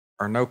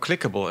are now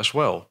clickable as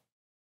well.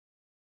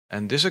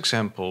 And this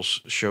example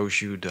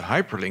shows you the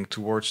hyperlink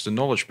towards the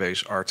knowledge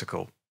base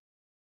article.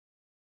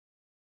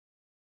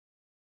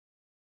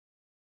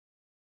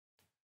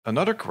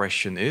 Another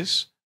question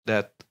is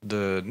that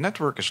the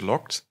network is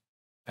locked,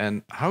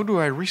 and how do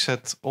I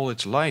reset all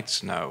its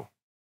lights now?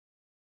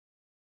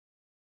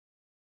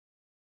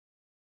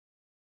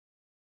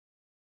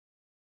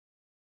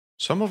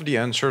 Some of the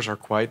answers are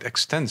quite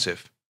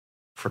extensive.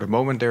 For the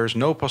moment there is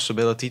no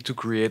possibility to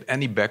create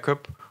any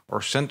backup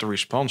or send the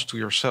response to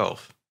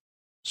yourself.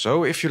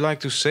 So if you like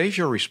to save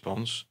your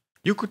response,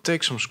 you could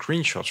take some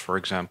screenshots, for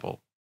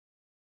example.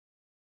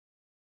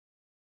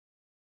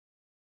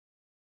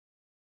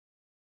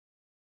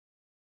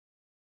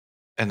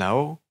 And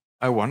now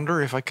I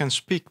wonder if I can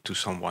speak to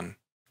someone.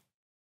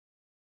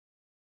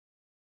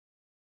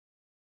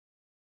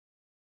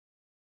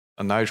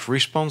 A nice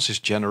response is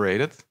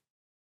generated.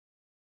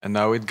 And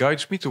now it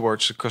guides me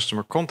towards the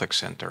customer contact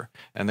center.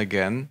 And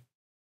again,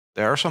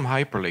 there are some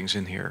hyperlinks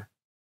in here.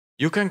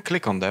 You can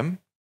click on them.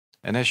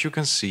 And as you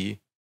can see,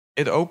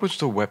 it opens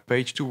the web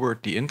page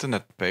toward the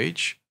internet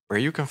page where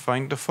you can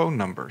find the phone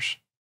numbers.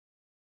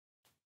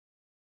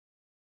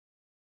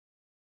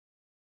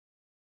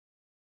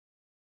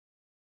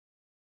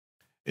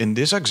 In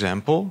this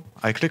example,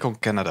 I click on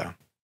Canada,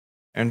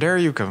 and there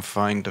you can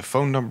find the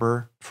phone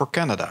number for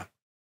Canada.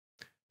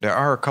 There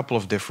are a couple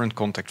of different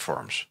contact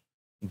forms.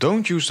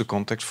 Don't use the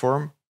contact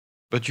form,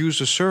 but use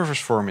the service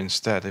form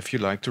instead if you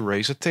like to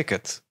raise a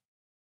ticket.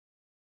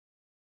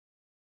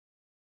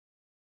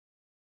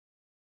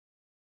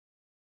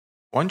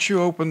 Once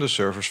you open the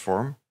service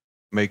form,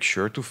 make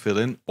sure to fill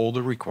in all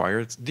the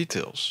required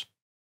details.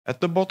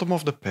 At the bottom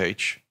of the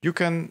page, you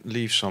can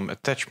leave some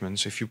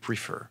attachments if you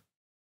prefer.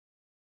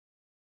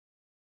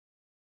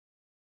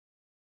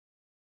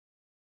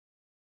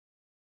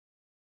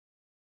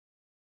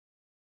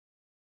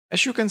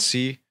 As you can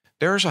see,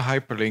 there is a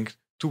hyperlink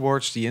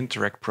towards the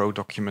Interact Pro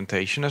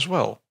documentation as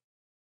well.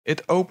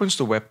 It opens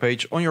the web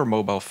page on your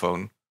mobile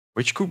phone,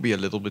 which could be a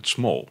little bit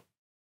small.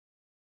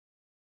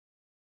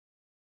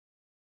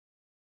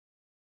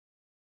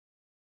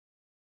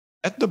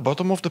 At the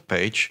bottom of the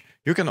page,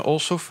 you can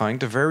also find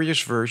the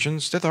various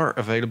versions that are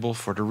available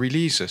for the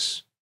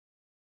releases.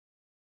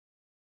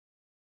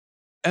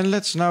 And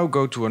let's now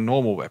go to a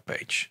normal web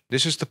page.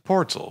 This is the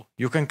portal.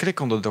 You can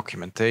click on the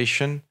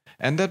documentation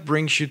and that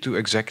brings you to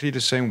exactly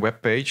the same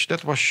web page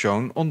that was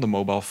shown on the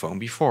mobile phone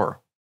before.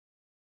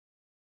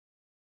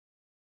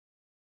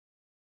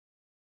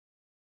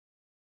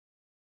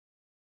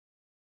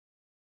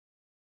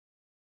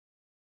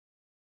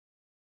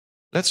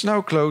 Let's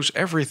now close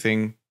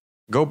everything,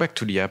 go back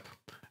to the app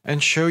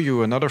and show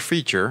you another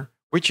feature,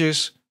 which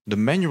is the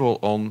manual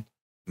on,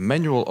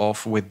 manual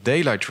off with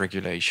daylight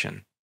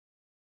regulation.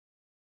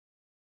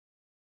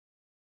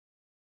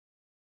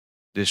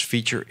 This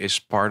feature is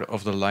part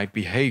of the light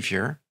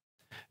behavior,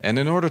 and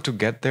in order to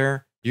get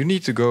there, you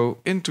need to go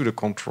into the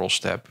Controls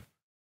tab,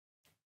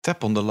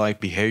 tap on the light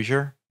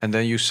behavior, and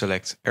then you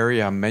select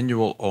Area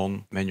Manual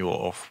On, Manual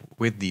Off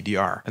with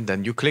DDR, and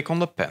then you click on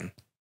the pen.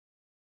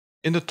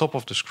 In the top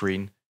of the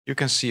screen, you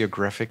can see a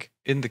graphic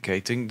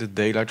indicating the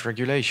daylight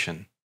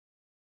regulation.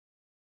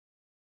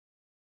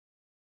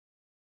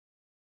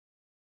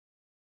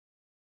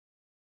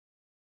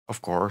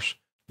 Of course,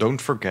 don't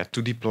forget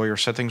to deploy your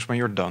settings when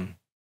you're done.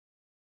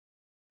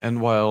 And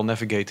while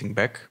navigating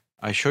back,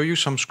 I show you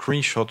some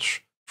screenshots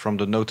from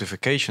the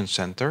notification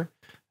center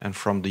and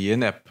from the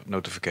in-app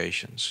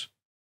notifications.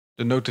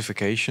 The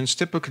notifications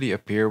typically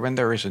appear when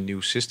there is a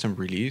new system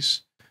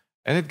release,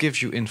 and it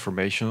gives you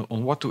information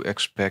on what to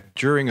expect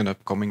during an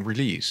upcoming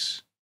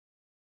release.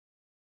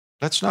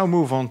 Let's now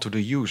move on to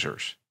the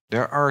users.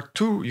 There are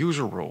two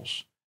user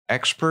roles,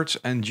 experts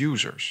and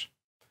users.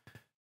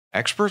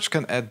 Experts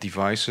can add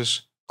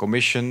devices,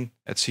 commission,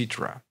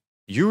 etc.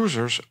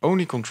 Users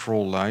only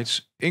control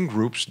lights in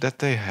groups that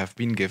they have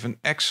been given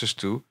access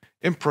to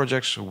in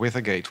projects with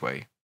a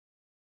gateway.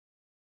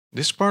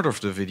 This part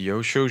of the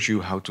video shows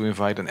you how to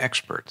invite an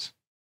expert.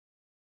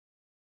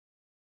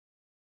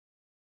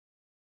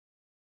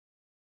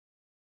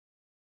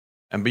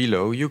 And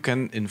below you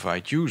can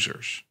invite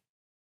users.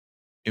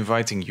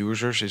 Inviting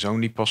users is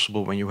only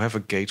possible when you have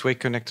a gateway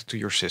connected to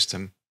your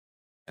system,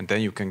 and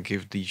then you can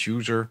give each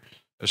user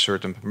a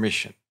certain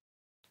permission.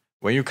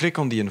 When you click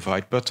on the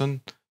invite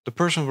button, the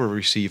person will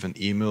receive an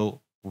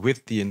email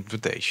with the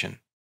invitation.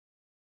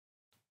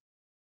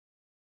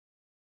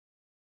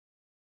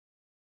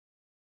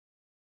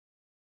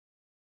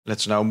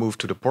 Let's now move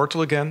to the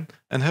portal again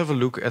and have a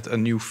look at a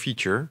new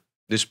feature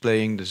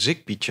displaying the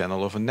Zigbee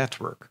channel of a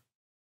network.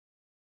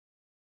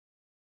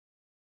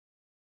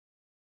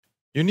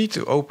 You need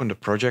to open the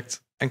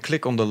project and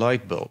click on the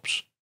light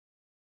bulbs.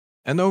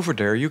 And over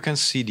there you can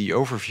see the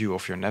overview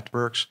of your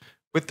networks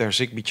with their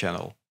Zigbee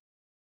channel.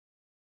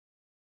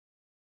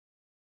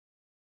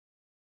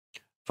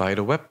 Via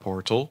the web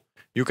portal,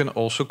 you can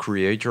also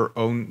create your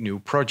own new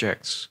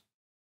projects.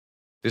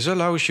 This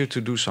allows you to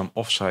do some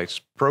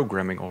offsite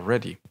programming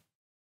already.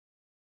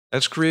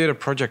 Let's create a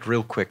project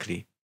real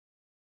quickly.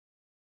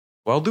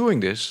 While doing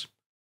this,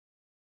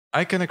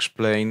 I can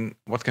explain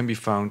what can be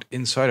found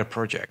inside a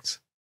project.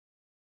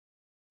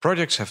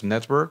 Projects have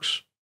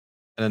networks,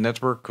 and a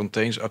network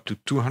contains up to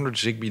 200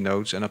 Zigbee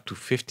nodes and up to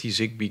 50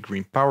 Zigbee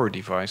green power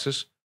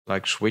devices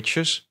like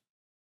switches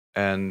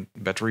and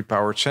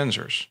battery-powered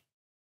sensors.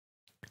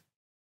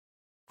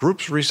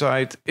 Groups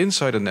reside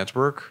inside a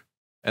network,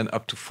 and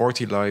up to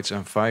 40 lights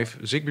and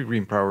 5 Zigbee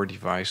green power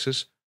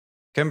devices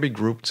can be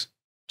grouped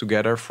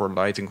together for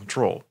lighting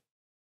control.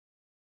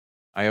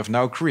 I have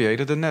now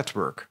created a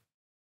network.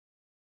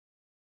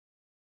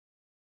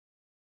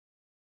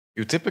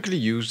 You typically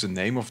use the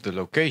name of the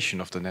location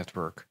of the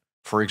network,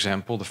 for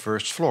example the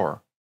first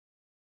floor.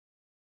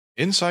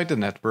 Inside the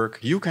network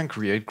you can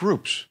create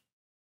groups.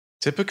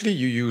 Typically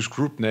you use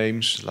group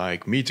names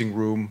like meeting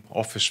room,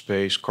 office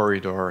space,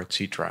 corridor,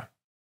 etc.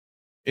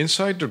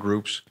 Inside the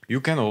groups you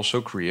can also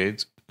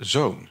create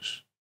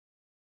zones.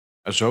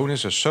 A zone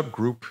is a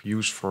subgroup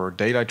used for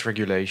daylight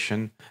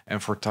regulation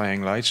and for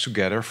tying lights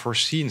together for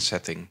scene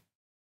setting.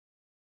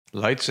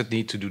 Lights that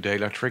need to do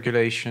daylight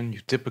regulation, you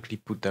typically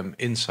put them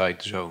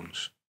inside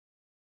zones.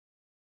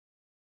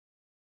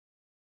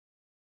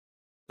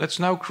 Let's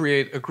now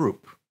create a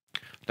group.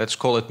 Let's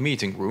call it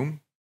meeting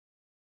room.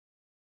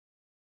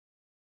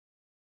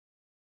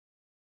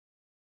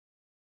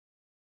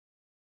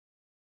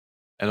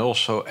 And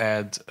also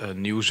add a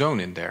new zone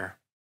in there,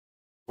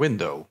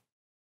 window.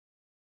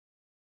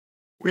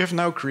 We have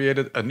now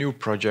created a new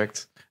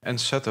project and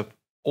set up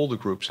all the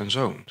groups and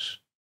zones.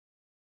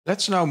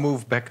 Let's now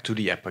move back to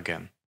the app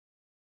again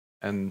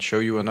and show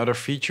you another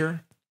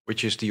feature,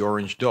 which is the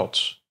orange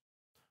dots.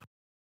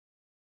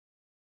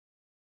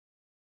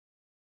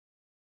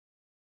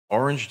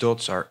 Orange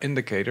dots are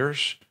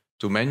indicators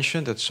to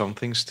mention that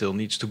something still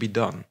needs to be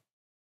done.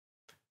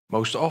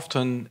 Most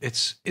often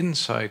it's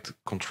inside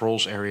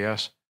controls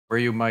areas where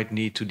you might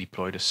need to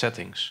deploy the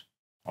settings.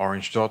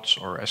 Orange dots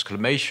or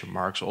exclamation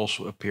marks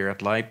also appear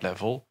at light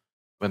level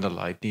when the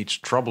light needs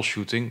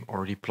troubleshooting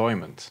or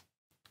deployment.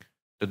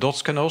 The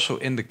dots can also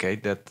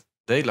indicate that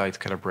daylight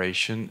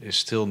calibration is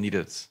still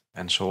needed,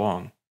 and so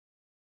on.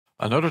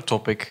 Another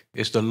topic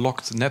is the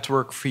locked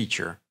network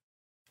feature.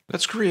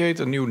 Let's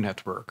create a new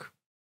network.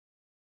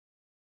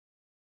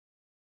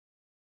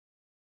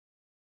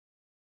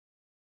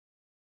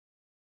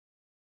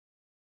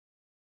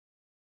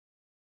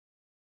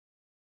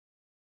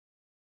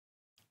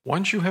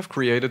 Once you have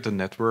created the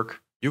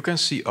network, you can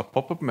see a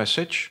pop-up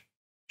message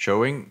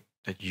showing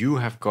that you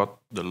have got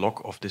the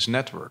lock of this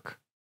network.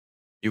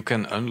 You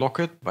can unlock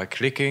it by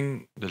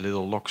clicking the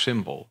little lock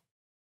symbol.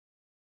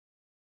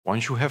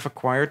 Once you have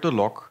acquired the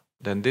lock,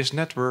 then this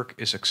network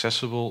is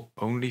accessible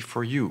only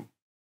for you.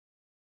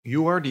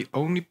 You are the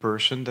only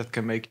person that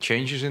can make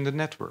changes in the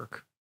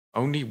network,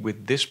 only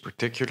with this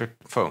particular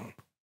phone.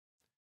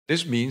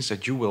 This means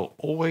that you will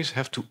always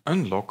have to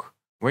unlock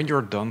when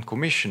you're done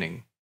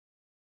commissioning.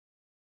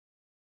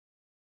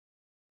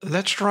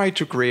 Let's try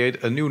to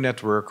create a new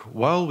network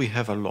while we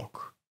have a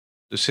lock.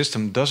 The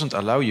system doesn't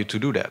allow you to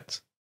do that.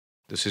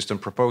 The system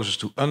proposes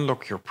to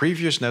unlock your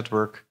previous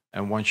network,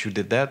 and once you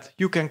did that,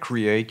 you can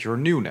create your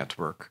new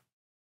network.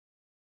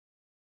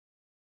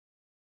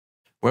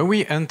 When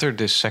we enter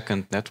this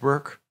second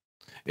network,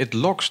 it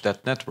locks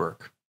that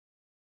network.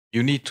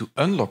 You need to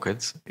unlock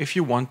it if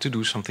you want to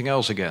do something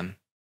else again.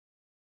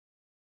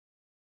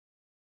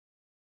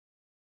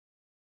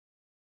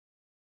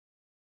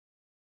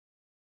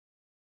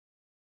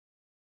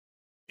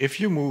 If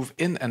you move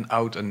in and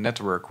out a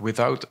network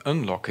without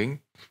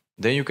unlocking,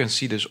 then you can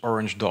see this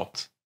orange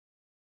dot.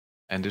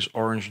 And this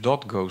orange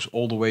dot goes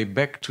all the way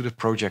back to the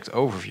project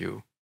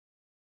overview.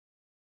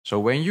 So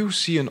when you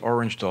see an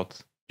orange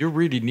dot, you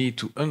really need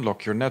to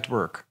unlock your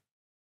network.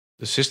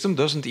 The system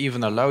doesn't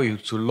even allow you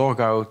to log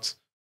out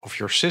of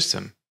your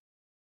system.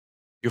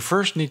 You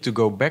first need to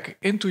go back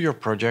into your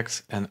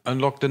project and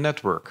unlock the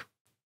network.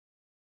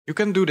 You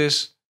can do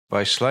this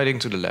by sliding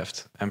to the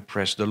left and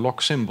press the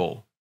lock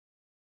symbol.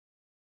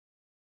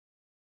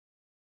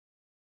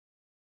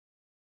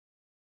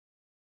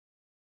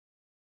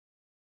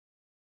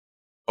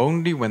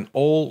 Only when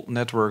all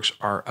networks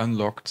are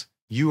unlocked,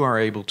 you are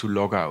able to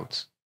log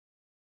out.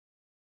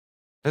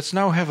 Let's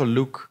now have a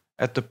look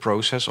at the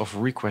process of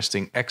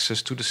requesting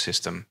access to the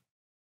system.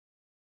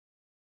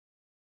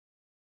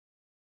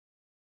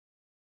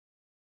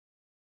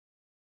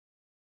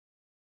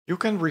 You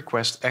can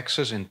request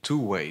access in two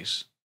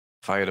ways: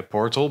 via the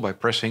portal by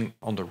pressing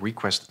on the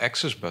Request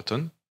Access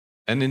button,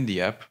 and in the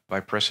app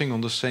by pressing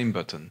on the same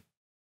button.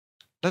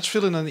 Let's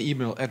fill in an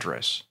email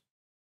address.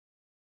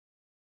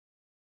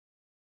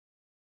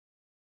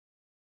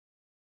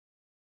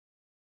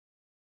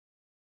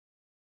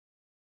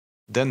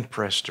 Then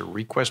press the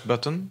Request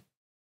button.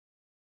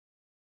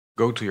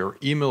 Go to your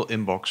email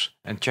inbox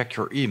and check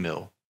your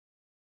email.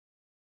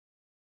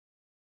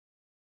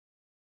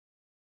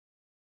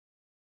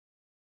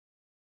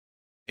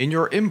 In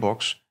your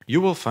inbox,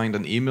 you will find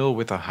an email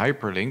with a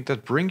hyperlink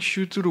that brings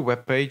you to the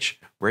web page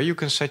where you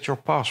can set your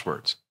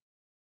password.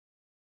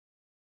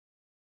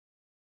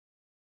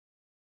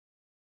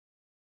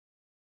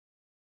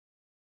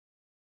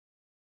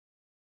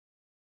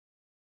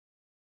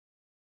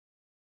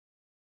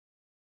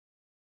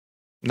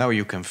 Now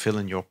you can fill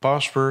in your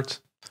password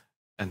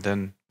and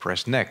then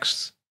press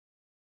Next.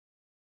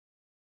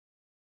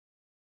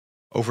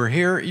 Over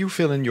here you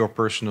fill in your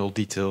personal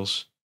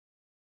details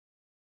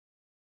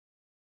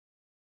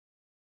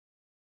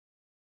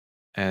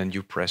and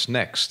you press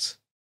Next.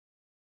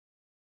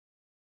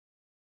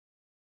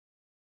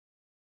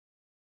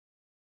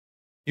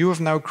 You have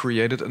now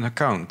created an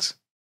account.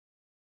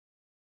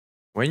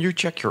 When you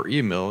check your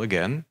email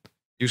again,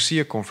 you see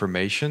a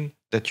confirmation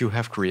that you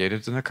have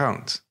created an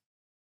account.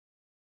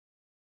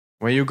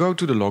 When you go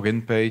to the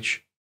login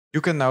page, you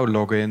can now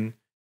log in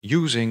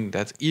using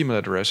that email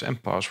address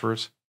and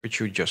password which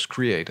you just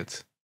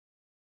created.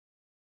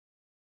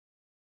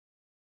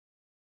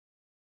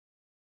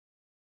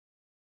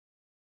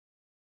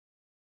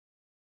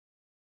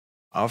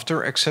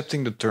 After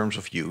accepting the terms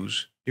of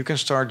use, you can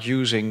start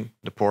using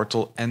the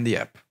portal and the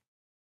app.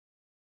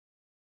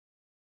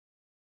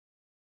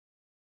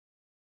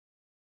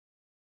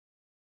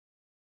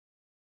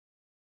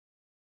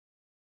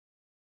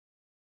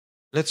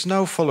 Let's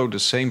now follow the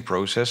same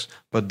process,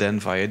 but then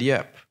via the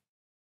app.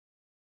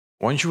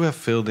 Once you have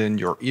filled in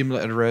your email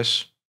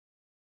address,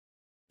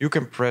 you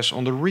can press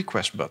on the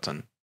Request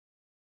button.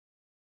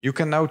 You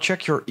can now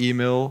check your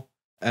email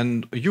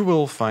and you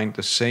will find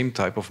the same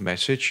type of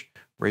message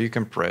where you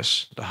can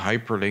press the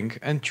hyperlink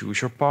and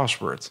choose your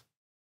password.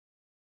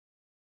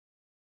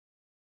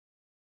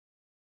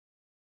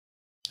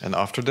 And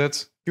after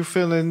that, you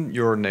fill in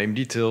your name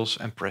details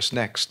and press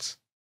Next.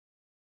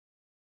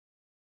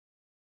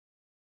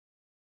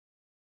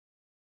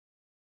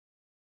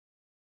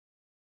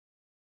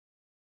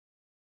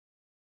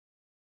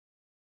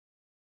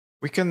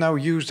 We can now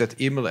use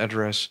that email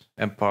address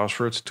and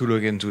password to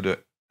log into the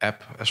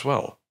app as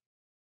well.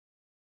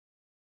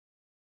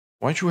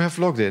 Once you have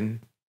logged in,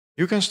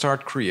 you can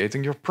start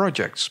creating your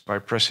projects by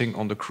pressing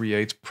on the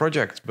Create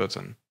Project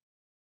button.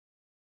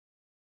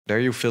 There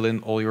you fill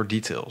in all your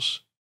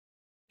details.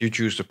 You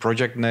choose the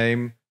project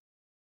name,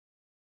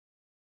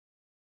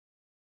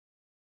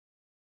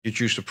 you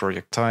choose the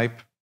project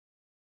type,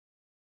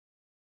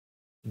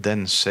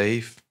 then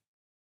Save.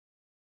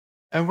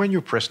 And when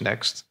you press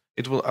Next,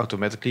 it will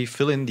automatically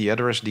fill in the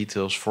address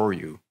details for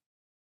you.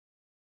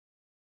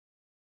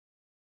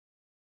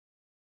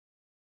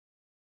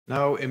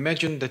 Now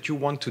imagine that you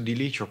want to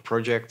delete your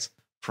project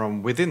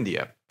from within the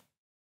app.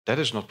 That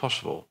is not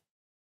possible.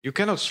 You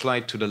cannot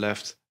slide to the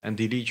left and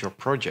delete your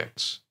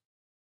projects.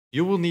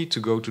 You will need to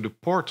go to the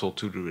portal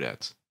to do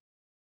that.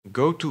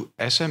 Go to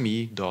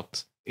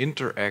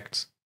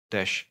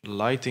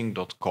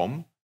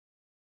sme.interact-lighting.com,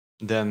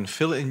 then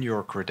fill in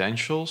your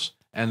credentials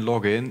and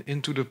log in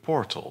into the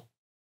portal.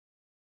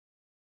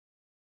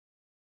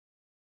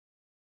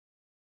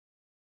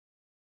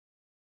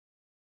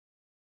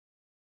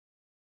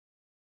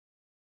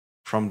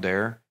 From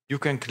there, you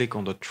can click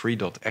on the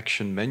three-dot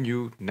action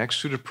menu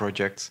next to the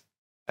project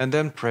and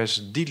then press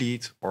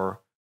Delete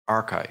or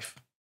Archive.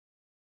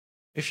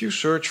 If you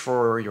search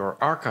for your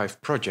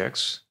archive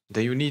projects,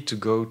 then you need to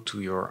go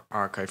to your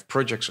archive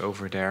projects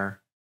over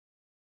there.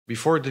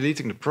 Before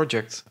deleting the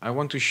project, I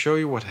want to show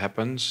you what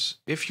happens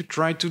if you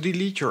try to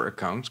delete your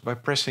account by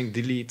pressing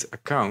Delete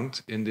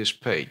Account in this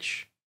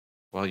page,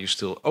 while you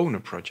still own a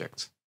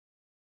project.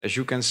 As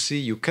you can see,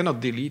 you cannot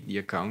delete the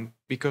account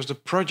because the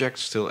project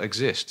still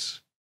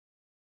exists.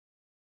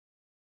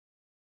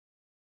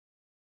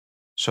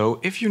 So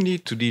if you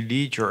need to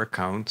delete your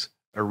account,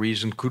 a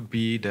reason could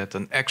be that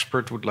an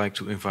expert would like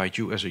to invite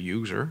you as a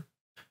user.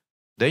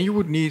 Then you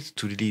would need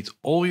to delete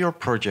all your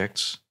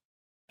projects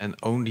and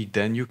only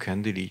then you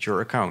can delete your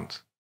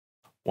account.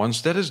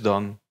 Once that is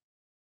done,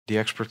 the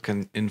expert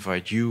can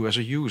invite you as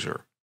a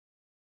user.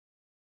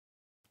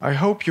 I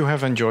hope you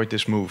have enjoyed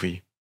this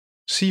movie.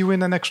 See you in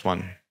the next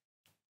one.